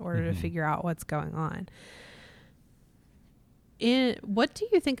secrets in order to figure out what's going on. What do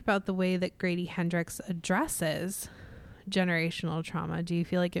you think about the way that Grady Hendrix addresses generational trauma? Do you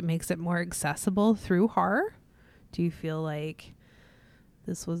feel like it makes it more accessible through horror? Do you feel like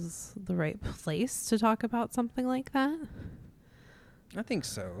this was the right place to talk about something like that? I think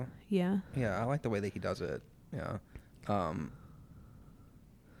so. Yeah. Yeah, I like the way that he does it. Yeah.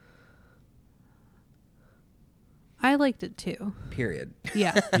 I liked it too. Period.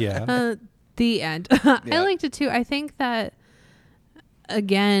 Yeah. Yeah. The end. Yeah. I liked it too. I think that,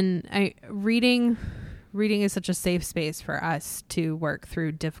 again, reading is such a safe space for us to work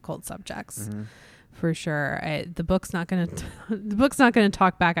through difficult subjects. Mm-hmm. For sure. The book's not going to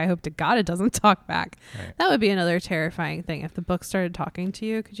talk back. I hope to God it doesn't talk back. Right. That would be another terrifying thing if the book started talking to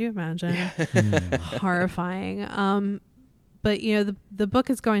you. Could you imagine? Horrifying. But the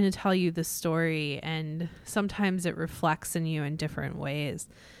book is going to tell you the story, and sometimes it reflects in you in different ways.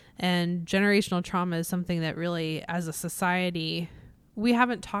 And generational trauma is something that really, as a society, we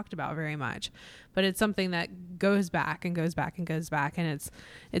haven't talked about very much, but it's something that goes back and goes back and goes back. And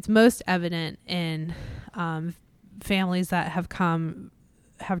it's most evident in families that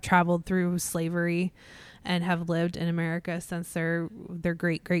have traveled through slavery and have lived in America since their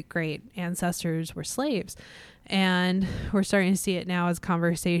great, great, great ancestors were slaves. And we're starting to see it now as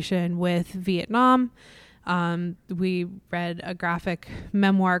conversation with Vietnam. We read a graphic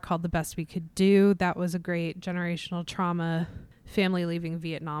memoir called The Best We Could Do. That was a great generational trauma family leaving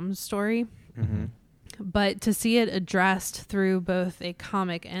Vietnam story. Mm-hmm. But to see it addressed through both a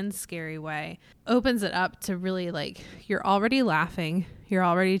comic and scary way opens it up to really, like, you're already laughing, you're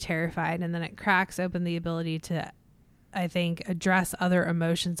already terrified, and then it cracks open the ability to, I think, address other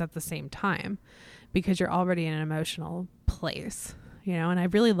emotions at the same time because you're already in an emotional place. And I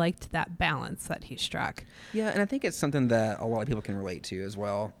really liked that balance that he struck. Yeah, and I think it's something that a lot of people can relate to as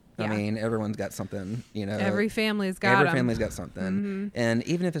well. Yeah. I mean, everyone's got something, Every family's got Every family's got something. Mm-hmm. And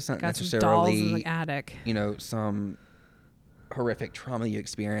even if it's not got some dolls in necessarily, the attic. Some horrific trauma you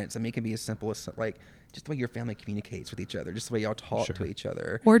experience, I mean, it can be as simple as, like, just the way your family communicates with each other, just the way y'all talk to each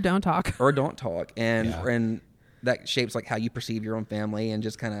other. Or don't talk. And that shapes, like, how you perceive your own family and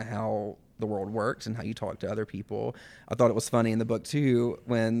just kind of how the world works and how you talk to other people. I thought it was funny in the book too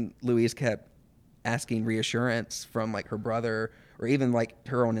when Louise kept asking reassurance from, like, her brother, or even, like,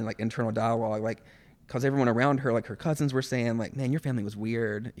 her own, like, internal dialogue, like, because everyone around her, like her cousins, were saying, like, man, your family was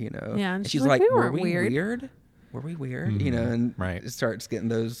weird, Yeah, and she's like, were we weird? Were we weird? Mm-hmm. And it starts getting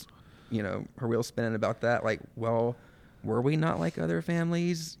those, her wheels spinning about that, like, well, were we not like other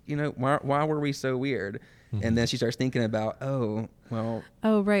families? Why were we so weird? Mm-hmm. And then she starts thinking about, oh,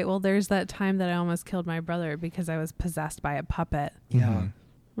 right. Well, there's that time that I almost killed my brother because I was possessed by a puppet. Yeah.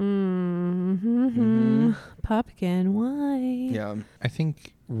 Mm-hmm. Pumpkin, why? Yeah. I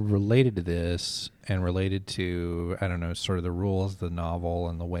think related to this and related to, I don't know, sort of the rules of the novel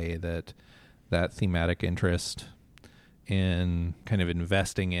and the way that thematic interest in kind of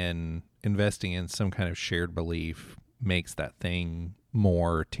investing in some kind of shared belief makes that thing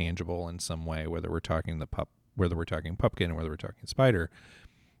more tangible in some way, whether we're talking Pupkin or whether we're talking Spider.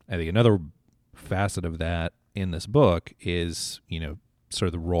 I think another facet of that in this book is, sort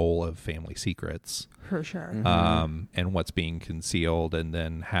of the role of family secrets. For sure. Mm-hmm. And what's being concealed, and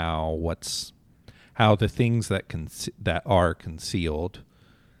then how the things that are concealed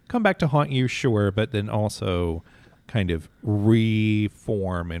come back to haunt you, sure, but then also kind of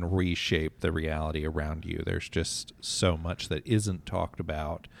reform and reshape the reality around you. There's just so much that isn't talked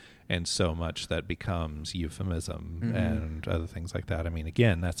about and so much that becomes euphemism and other things like that. I mean,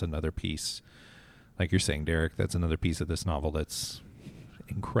 again, that's another piece, like you're saying, Derrick, that's another piece of this novel that's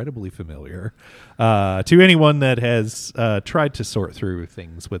incredibly familiar to anyone that has tried to sort through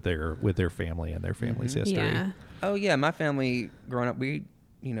things with their family and their family's history. Yeah. Oh, yeah. My family growing up,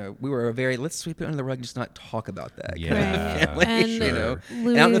 we were let's sweep it under the rug and just not talk about that. Yeah. Family, And And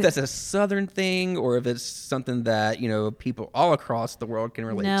I don't know if that's a Southern thing or if it's something that, people all across the world can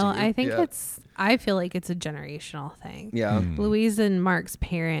relate to. No, I think I feel like it's a generational thing. Yeah. Louise and Mark's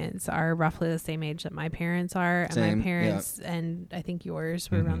parents are roughly the same age that my parents are. And Same, my parents, and I think yours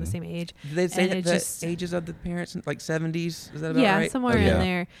were around the same age. Did they say And the ages of the parents, like 70s? Is that about right? Yeah, somewhere in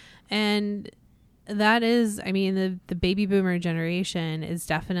there. And that is, the baby boomer generation is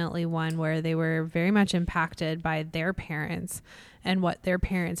definitely one where they were very much impacted by their parents and what their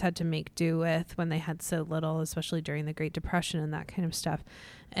parents had to make do with when they had so little, especially during the Great Depression and that kind of stuff.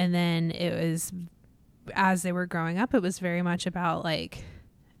 And then it was, as they were growing up, it was very much about like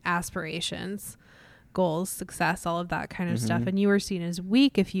aspirations, goals, success, all of that kind of stuff. And you were seen as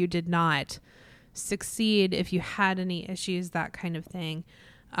weak if you did not succeed, if you had any issues, that kind of thing.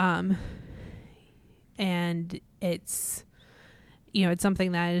 And it's, it's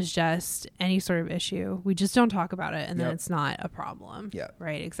something that is just any sort of issue. We just don't talk about it, and then it's not a problem. Yeah.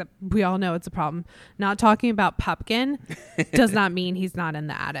 Right. Except we all know it's a problem. Not talking about Pupkin does not mean he's not in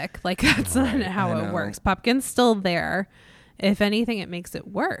the attic. Like, that's not how it works. Pupkin's still there. If anything, it makes it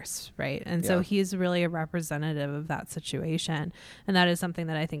worse. Right. And so he's really a representative of that situation. And that is something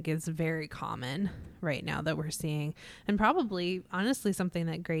that I think is very common right now that we're seeing. And probably, honestly, something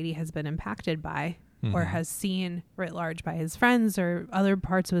that Grady has been impacted by. Or has seen writ large by his friends or other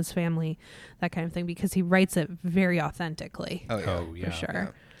parts of his family, that kind of thing, because he writes it very authentically. Oh, yeah. For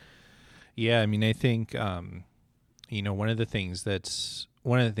sure. Yeah, I think, one of the things that's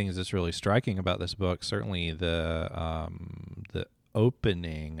really striking about this book, certainly the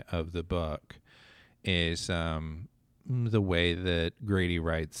opening of the book, is the way that Grady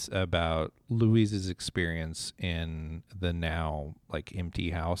writes about Louise's experience in the now like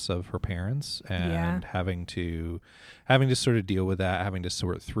empty house of her parents, and having to sort of deal with that, having to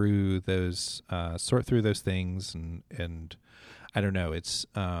sort through those things, and I don't know, it's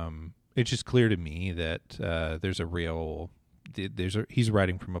just clear to me that he's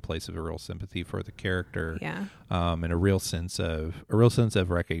writing from a place of a real sympathy for the character, and a real sense of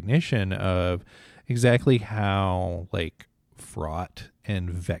recognition of exactly how like fraught and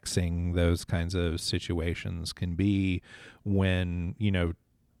vexing those kinds of situations can be when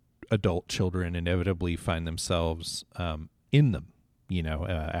adult children inevitably find themselves in them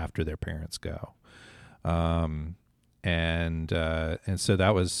after their parents go, and so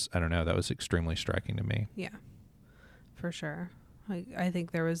that was, I don't know, that was extremely striking to me. Yeah, for sure. Like, I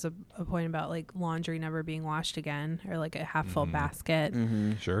think there was a point about like laundry never being washed again, or like a half full basket.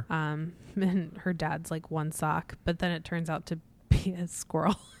 Sure. And her dad's like one sock, but then it turns out to be a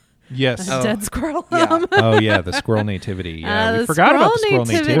squirrel. Yes. A dead squirrel. The squirrel nativity. Yeah, we forgot about the squirrel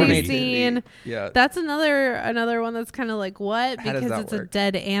nativity scene. Yeah. That's another one that's kind of like, what? How because it's work? A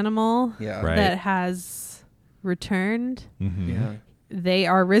dead animal that has returned. Yeah. They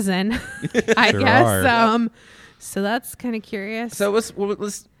are risen, I guess. So that's kind of curious. So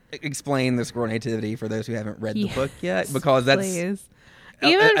let's explain the squirrel nativity for those who haven't read the book yet, because that's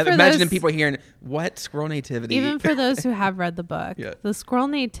imagine people hearing what squirrel nativity. Even for those who have read the book, the squirrel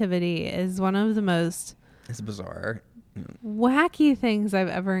nativity is one of the most bizarre, wacky things I've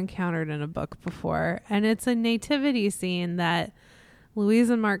ever encountered in a book before, and it's a nativity scene that Louise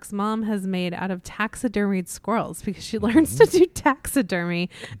and Mark's mom has made out of taxidermied squirrels because she learns to do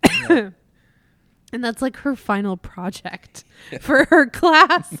taxidermy. And that's like her final project for her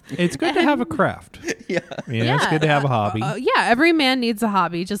class. It's good to have a craft. It's good to have a hobby. Every man needs a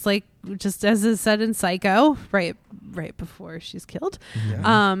hobby, just as is said in Psycho, right before she's killed.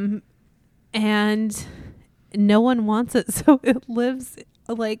 And no one wants it, so it lives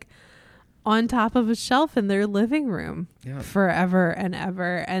like on top of a shelf in their living room forever and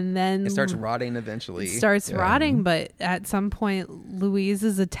ever, and then it starts rotting eventually. Rotting, but at some point Louise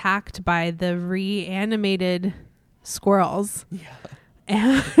is attacked by the reanimated squirrels.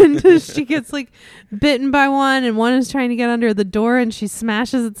 And she gets like bitten by one, and one is trying to get under the door, and she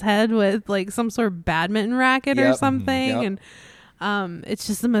smashes its head with like some sort of badminton racket or something. And it's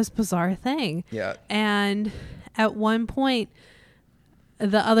just the most bizarre thing. And at one point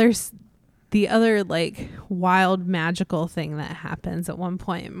the other like wild magical thing that happens at one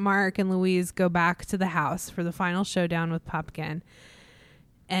point, Mark and Louise go back to the house for the final showdown with Pupkin,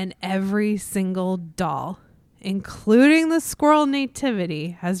 and every single doll, including the squirrel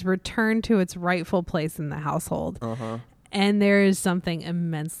nativity, has returned to its rightful place in the household. And there is something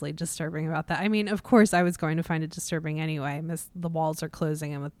immensely disturbing about that. I mean, of course I was going to find it disturbing anyway. The walls are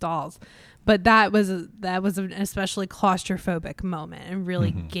closing in with dolls. But that was an especially claustrophobic moment, and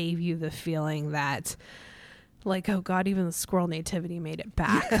really gave you the feeling that like, oh God, even the squirrel nativity made it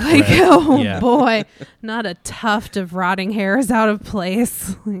back. Like, oh boy, not a tuft of rotting hair is out of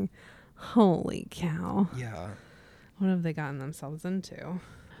place. Like, holy cow. Yeah. What have they gotten themselves into?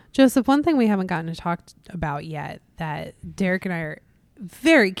 Joseph, one thing we haven't gotten to talk about yet that Derrick and I are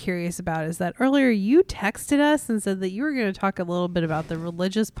very curious about is that earlier you texted us and said that you were going to talk a little bit about the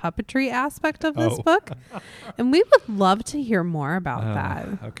religious puppetry aspect of this book. And we would love to hear more about that.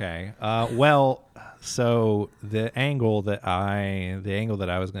 Okay. Well, so the angle that I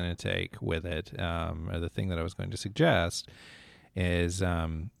was going to take with it, or the thing that I was going to suggest is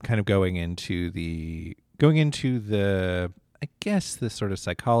kind of going into the I guess the sort of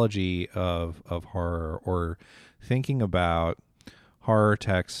psychology of horror, or thinking about horror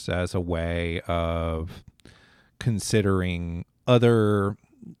texts as a way of considering other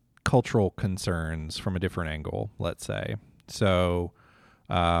cultural concerns from a different angle, let's say. So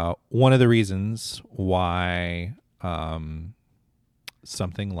one of the reasons why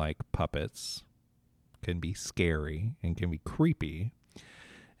something like puppets can be scary and can be creepy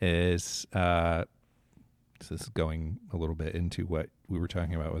is this is going a little bit into what we were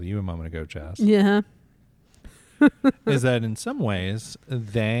talking about with you a moment ago, Jess. Yeah. Is that in some ways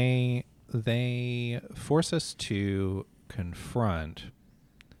they force us to confront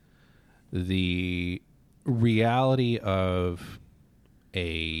the reality of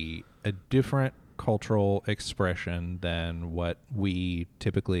a different cultural expression than what we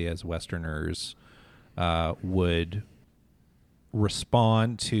typically as Westerners would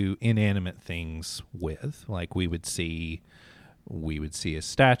respond to inanimate things with. Like we would see a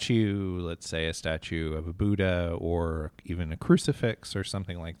statue, let's say a statue of a Buddha or even a crucifix or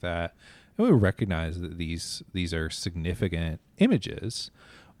something like that, and we would recognize that these are significant images,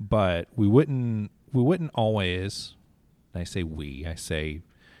 but we wouldn't always, and I say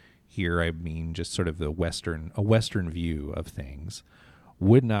here I mean just sort of a Western view of things,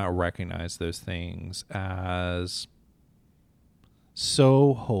 would not recognize those things as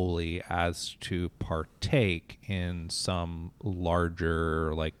so holy as to partake in some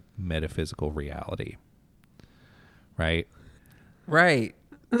larger, like, metaphysical reality. Right? Right.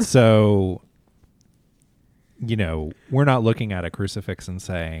 So, we're not looking at a crucifix and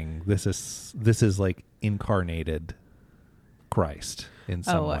saying this is like incarnated Christ in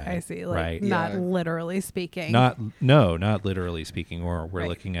some way. I see. Like, right? not literally speaking. Not literally speaking. Or we're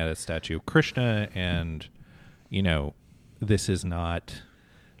looking at a statue of Krishna, and this is not.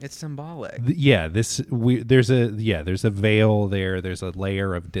 It's symbolic. There's a veil there. There's a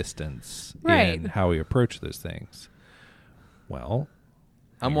layer of distance in how we approach those things. Well,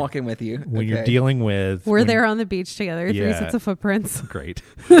 I'm walking with you. When you're dealing with, we're there on the beach together. 3 sets of footprints. Great.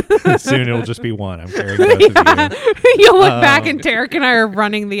 Soon it'll just be one. I'm carrying both of you. You'll look back and Derrick and I are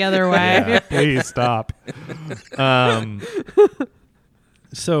running the other way. Yeah, please stop.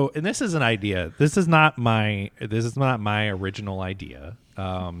 So, and this is an idea. This is not my original idea.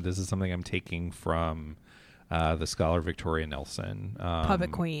 This is something I'm taking from the scholar Victoria Nelson,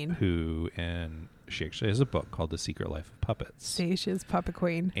 Puppet Queen, she actually has a book called The Secret Life of Puppets. See, she's Puppet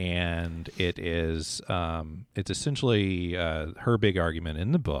Queen, and it is it's essentially her big argument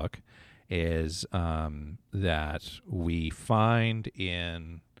in the book is that we find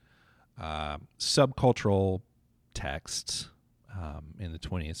in subcultural texts. In the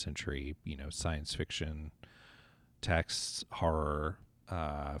 20th century, science fiction texts, horror,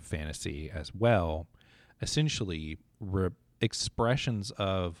 fantasy as well, essentially expressions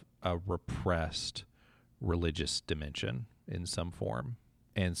of a repressed religious dimension in some form.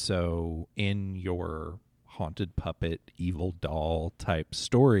 And so in your haunted puppet, evil doll type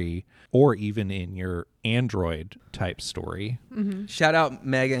story, or even in your android type story. Mm-hmm. Shout out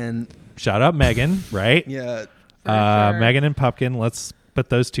Megan, right? Yeah. Sure. Megan and Pumpkin, let's put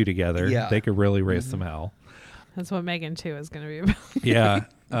those two together. Yeah. They could really raise some hell. That's what Megan 2 is going to be about.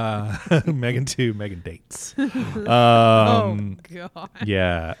 Yeah. Megan 2, Megan dates. Oh, God.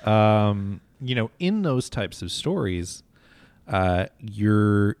 Yeah. In those types of stories,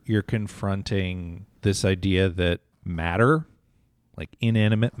 you're confronting this idea that matter, like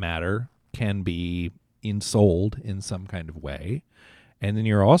inanimate matter, can be ensouled in some kind of way. And then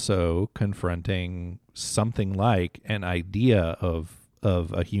you're also confronting something like an idea of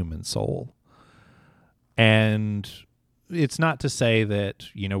a human soul. And it's not to say that,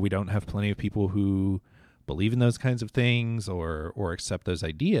 we don't have plenty of people who believe in those kinds of things or accept those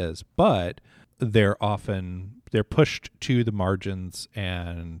ideas, but they're pushed to the margins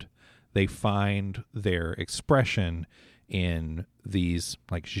and they find their expression in these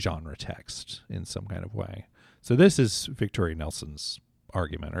like genre texts in some kind of way. So this is Victoria Nelson's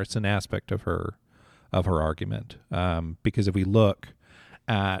argument, or it's an aspect of her her argument. Because if we look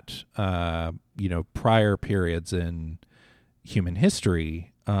at prior periods in human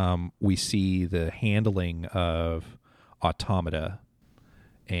history, we see the handling of automata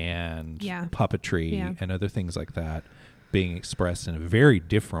and puppetry and other things like that being expressed in a very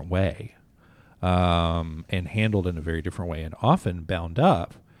different way, and handled in a very different way, and often bound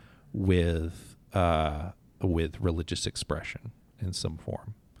up with religious expression in some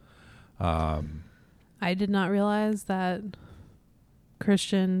form. I did not realize that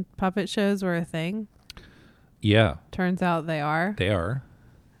Christian puppet shows were a thing. Yeah. Turns out they are. They are.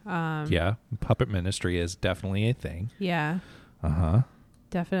 Yeah. Puppet ministry is definitely a thing. Yeah. Uh-huh.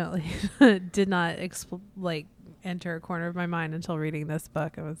 Definitely did not enter a corner of my mind until reading this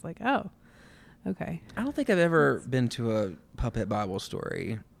book. I was like, oh, okay. I don't think I've ever been to a puppet Bible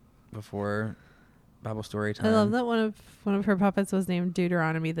story before. Bible story time. I love that one of her puppets was named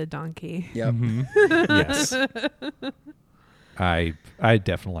Deuteronomy the donkey. Yep. Mm-hmm. Yes. I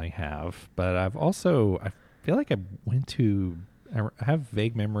definitely have, but I feel like I have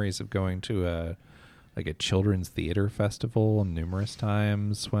vague memories of going to a children's theater festival numerous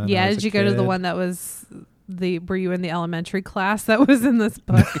times when I was did you a go to kid. the one that was were you in the elementary class that was in this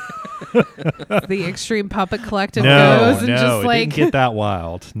book? The Extreme Puppet Collective goes and just it didn't get that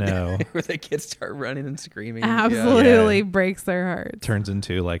wild. No. Where the kids start running and screaming. Absolutely breaks their hearts. Turns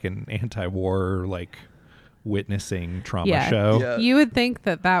into an anti-war witnessing trauma show. Yeah. You would think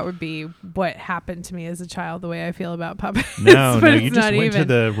that would be what happened to me as a child, the way I feel about puppets. No, but you just went to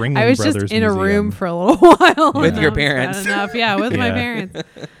the Ringling I was Brothers just in Museum. a room for a little while. With your parents. With my Yeah. parents.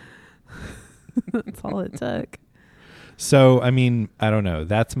 That's all it took. So, I mean, I don't know.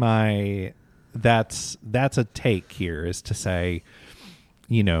 That's a take here, is to say,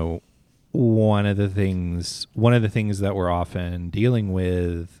 one of the things that we're often dealing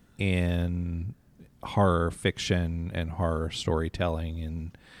with in horror fiction and horror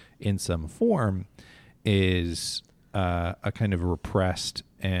storytelling in some form is a kind of repressed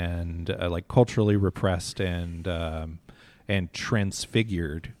and culturally repressed and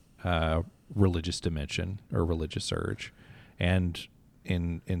transfigured religious dimension or religious urge. And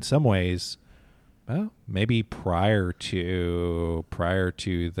in some ways, well, maybe prior to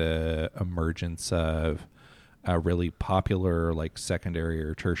the emergence of a really popular secondary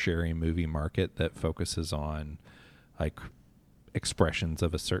or tertiary movie market that focuses on expressions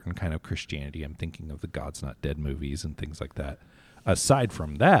of a certain kind of Christianity. I'm thinking of the God's Not Dead movies and things like that. Aside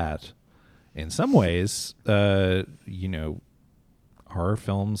from that, in some ways, horror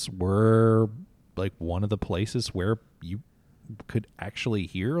films were one of the places where you could actually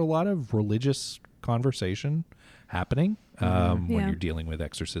hear a lot of religious conversation happening when you're dealing with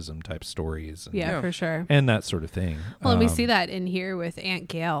exorcism type stories. And, For sure. and that sort of thing. Well, and we see that in here with Aunt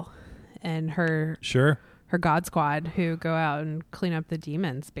Gail and her God Squad, who go out and clean up the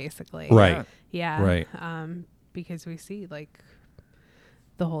demons, basically. Right. Yeah. Right. Because we see the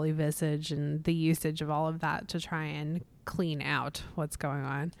holy visage and the usage of all of that to try and clean out what's going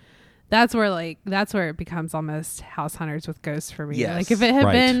on. That's where it becomes almost House Hunters with ghosts for me. Yes. If it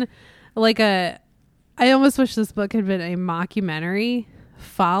had been I almost wish this book had been a mockumentary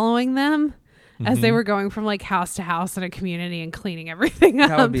following them as they were going from house to house in a community and cleaning everything up.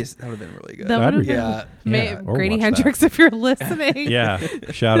 That would have been really good. That would have been Grady Hendrix, if you're listening. Yeah.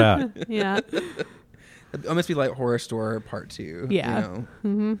 Shout out. Yeah. It must be like Horror Store Part 2. Yeah.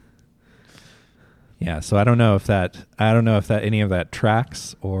 Mm-hmm. Yeah, so I don't know if that any of that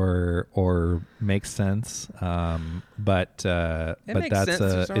tracks or makes sense, but that's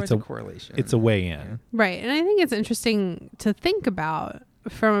it's a correlation. It's a way in, right? And I think it's interesting to think about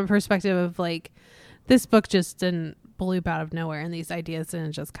from a perspective of this book just didn't bloop out of nowhere, and these ideas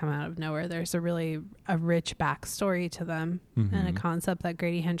didn't just come out of nowhere. There's a rich backstory to them, and a concept that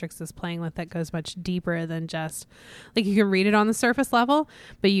Grady Hendrix is playing with that goes much deeper than just you can read it on the surface level,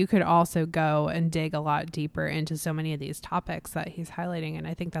 but you could also go and dig a lot deeper into so many of these topics that he's highlighting. And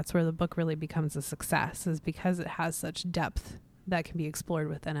I think that's where the book really becomes a success, is because it has such depth that can be explored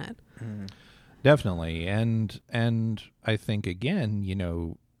within it. Definitely. And I think, again,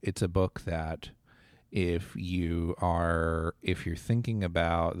 it's a book that if you're thinking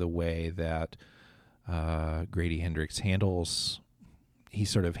about the way that Grady Hendrix handles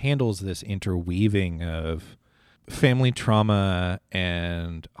this interweaving of family trauma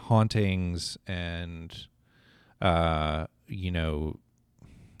and hauntings and I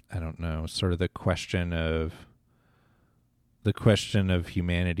don't know, sort of the question of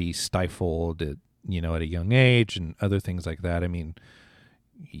humanity stifled at a young age and other things like that. I mean,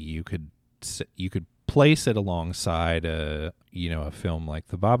 you could place it alongside a film like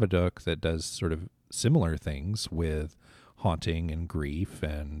The Babadook that does sort of similar things with haunting and grief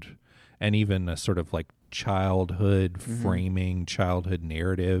and even a sort of like childhood framing, childhood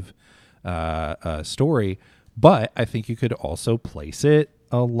narrative story. But I think you could also place it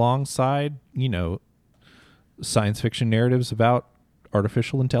alongside, science fiction narratives about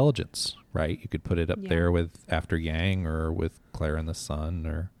artificial intelligence, right? You could put it up there with After Yang or with Claire and the Sun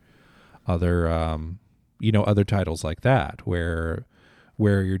or other, other titles like that where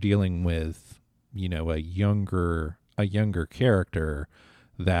you're dealing with, a younger character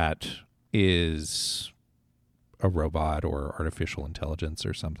that is a robot or artificial intelligence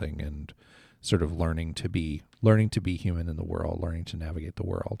or something, and sort of learning to be human in the world, learning to navigate the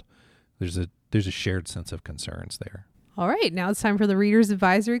world. There's a shared sense of concerns there. All right, now it's time for the Reader's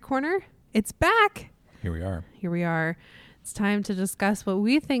Advisory Corner. It's back. Here we are. It's time to discuss what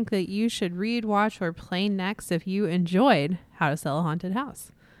we think that you should read, watch, or play next if you enjoyed How to Sell a Haunted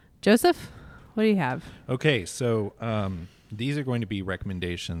House. Joseph, what do you have? Okay, so these are going to be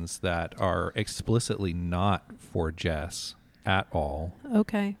recommendations that are explicitly not for Jess at all.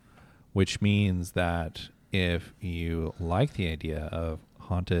 Okay. Which means that if you like the idea of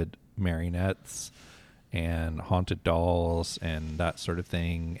haunted marionettes and haunted dolls and that sort of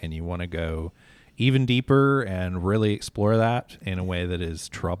thing, and you want to go even deeper and really explore that in a way that is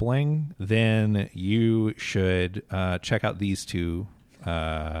troubling, then you should check out these two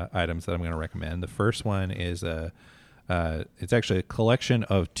items that I'm going to recommend. The first one is it's actually a collection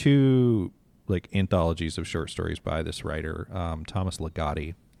of two like anthologies of short stories by this writer, Thomas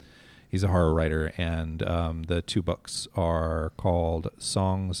Ligotti. He's a horror writer, and the two books are called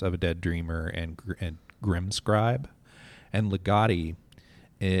Songs of a Dead Dreamer and Grimscribe. And Ligotti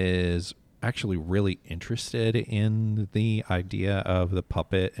is actually really interested in the idea of the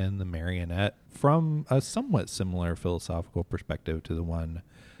puppet and the marionette from a somewhat similar philosophical perspective to the one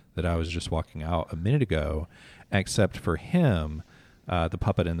that I was just walking out a minute ago, except for him, the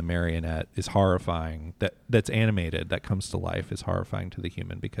puppet and the marionette is horrifying. That's animated, that comes to life, is horrifying to the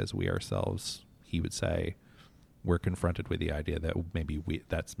human because we ourselves, he would say, we're confronted with the idea that maybe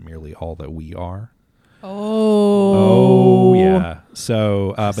that's merely all that we are. Oh yeah.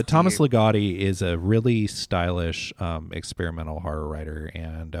 So, but Thomas Ligotti is a really stylish experimental horror writer,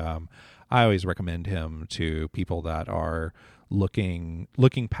 and I always recommend him to people that are looking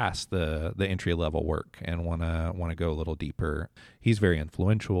past the entry level work and want to go a little deeper. He's very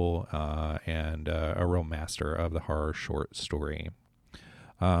influential and a real master of the horror short story.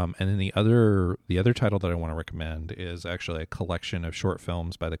 And then the other title that I want to recommend is actually a collection of short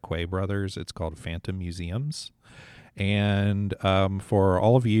films by the Quay brothers. It's called Phantom Museums. And for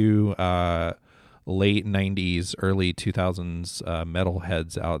all of you late 90s, early 2000s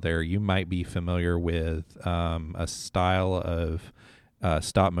metalheads out there, you might be familiar with a style of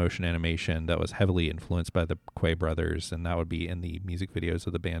stop motion animation that was heavily influenced by the Quay brothers, and that would be in the music videos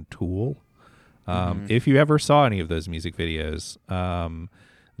of the band Tool. If you ever saw any of those music videos,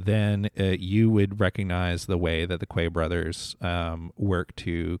 then you would recognize the way that the Quay brothers work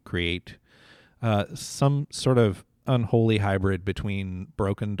to create some sort of unholy hybrid between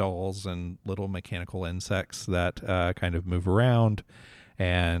broken dolls and little mechanical insects that kind of move around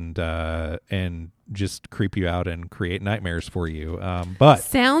and just creep you out and create nightmares for you. But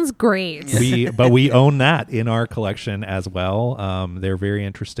sounds great. we own that in our collection as well. They're very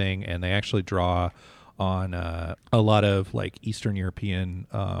interesting, and they actually draw on a lot of like Eastern European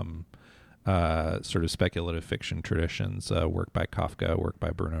sort of speculative fiction traditions, work by Kafka, work by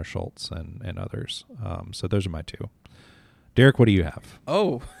Bruno Schultz, and others. So those are my two. Derrick, what do you have?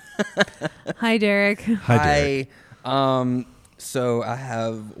 Oh. Hi, Derrick. Hi, Derrick. So I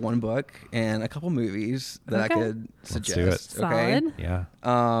have one book and a couple movies that I could suggest. Let's do it. Okay. Solid.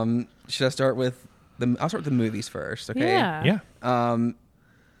 Yeah. Should I start with I'll start with the movies first. Okay. Yeah.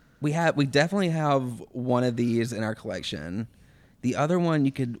 We definitely have one of these in our collection. The other one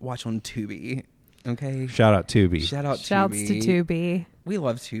you could watch on Tubi. Okay. Shout out Tubi. Shouts to Tubi. We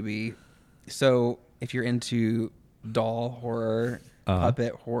love Tubi. So if you're into doll horror,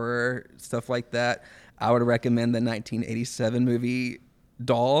 puppet horror, stuff like that, I would recommend the 1987 movie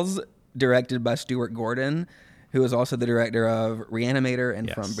Dolls, directed by Stuart Gordon, who is also the director of Reanimator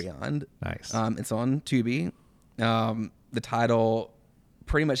and From Beyond. Nice. It's on Tubi. The title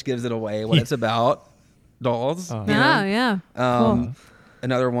pretty much gives it away what it's about. Dolls. You know? Yeah. Cool.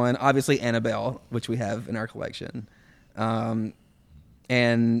 Another one, obviously Annabelle, which we have in our collection. And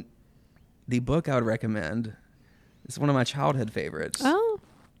the book I would recommend is one of my childhood favorites. Oh.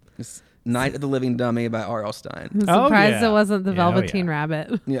 It's Night of the Living Dummy by R.L. Stein. I'm surprised it wasn't the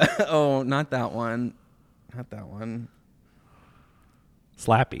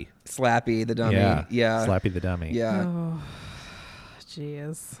Slappy. Slappy the dummy. Yeah. Yeah. Slappy the dummy. Yeah. Oh,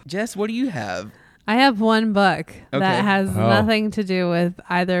 jeez. Jess, what do you have? I have one book Okay. that has Oh. nothing to do with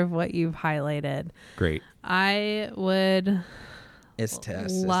either of what you've highlighted. Great. I would It's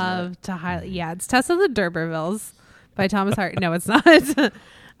Tess. isn't it? love to highlight. Yeah, it's Tess of the D'Urbervilles by Thomas Hart. No, it's not.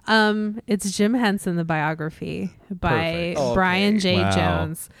 It's Jim Henson, the biography by Perfect. Oh, okay. Brian J. Wow.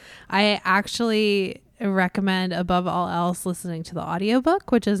 Jones. I actually recommend above all else listening to the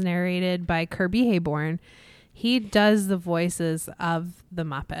audiobook, which is narrated by Kirby Hayborn. He does the voices of the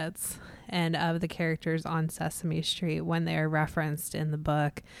Muppets and of the characters on Sesame Street when they are referenced in the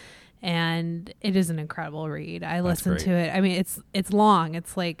book. And it is an incredible read. I listened to it. I mean, it's long.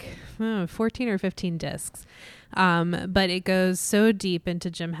 It's like 14 or 15 discs. But it goes so deep into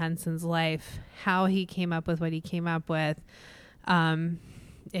Jim Henson's life, how he came up with what he came up with.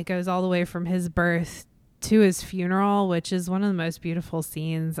 It goes all the way from his birth to his funeral, which is one of the most beautiful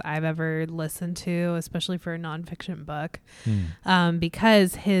scenes I've ever listened to, especially for a nonfiction book.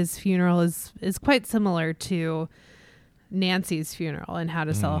 Because his funeral is quite similar to Nancy's funeral and How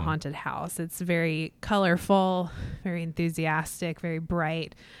to Sell a Haunted House. It's very colorful, very enthusiastic, very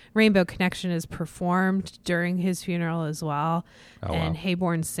bright. Rainbow Connection is performed during his funeral as well. Oh, And wow.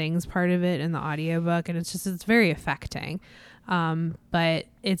 Hayborn sings part of it in the audiobook, and it's very affecting. But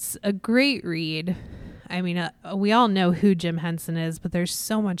it's a great read. I mean, we all know who Jim Henson is, but there's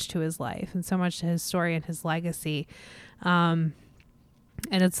so much to his life and so much to his story and his legacy.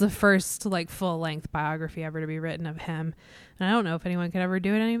 And it's the first full length biography ever to be written of him. And I don't know if anyone could ever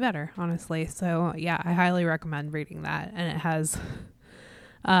do it any better, honestly. So yeah, I highly recommend reading that. And it has,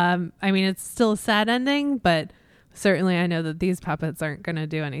 I mean, it's still a sad ending, but certainly I know that these puppets aren't going to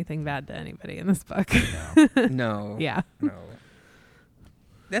do anything bad to anybody in this book. No. Yeah. No.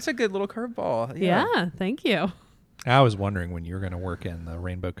 That's a good little curveball. Yeah. Thank you. I was wondering when you were going to work in the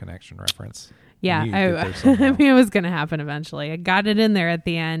Rainbow Connection reference. Yeah. You get there I somehow. mean, it was going to happen eventually. I got it in there at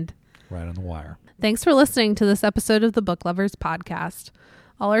the end. Right on the wire. Thanks for listening to this episode of the Book Lovers Podcast.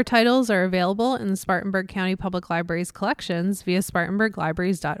 All our titles are available in the Spartanburg County Public Library's collections via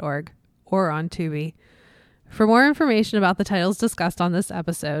spartanburglibraries.org or on Tubi. For more information about the titles discussed on this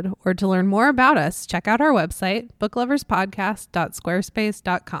episode, or to learn more about us, check out our website,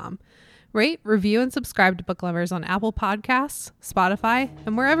 bookloverspodcast.squarespace.com. Rate, review, and subscribe to Book Lovers on Apple Podcasts, Spotify,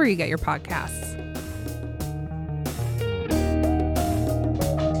 and wherever you get your podcasts.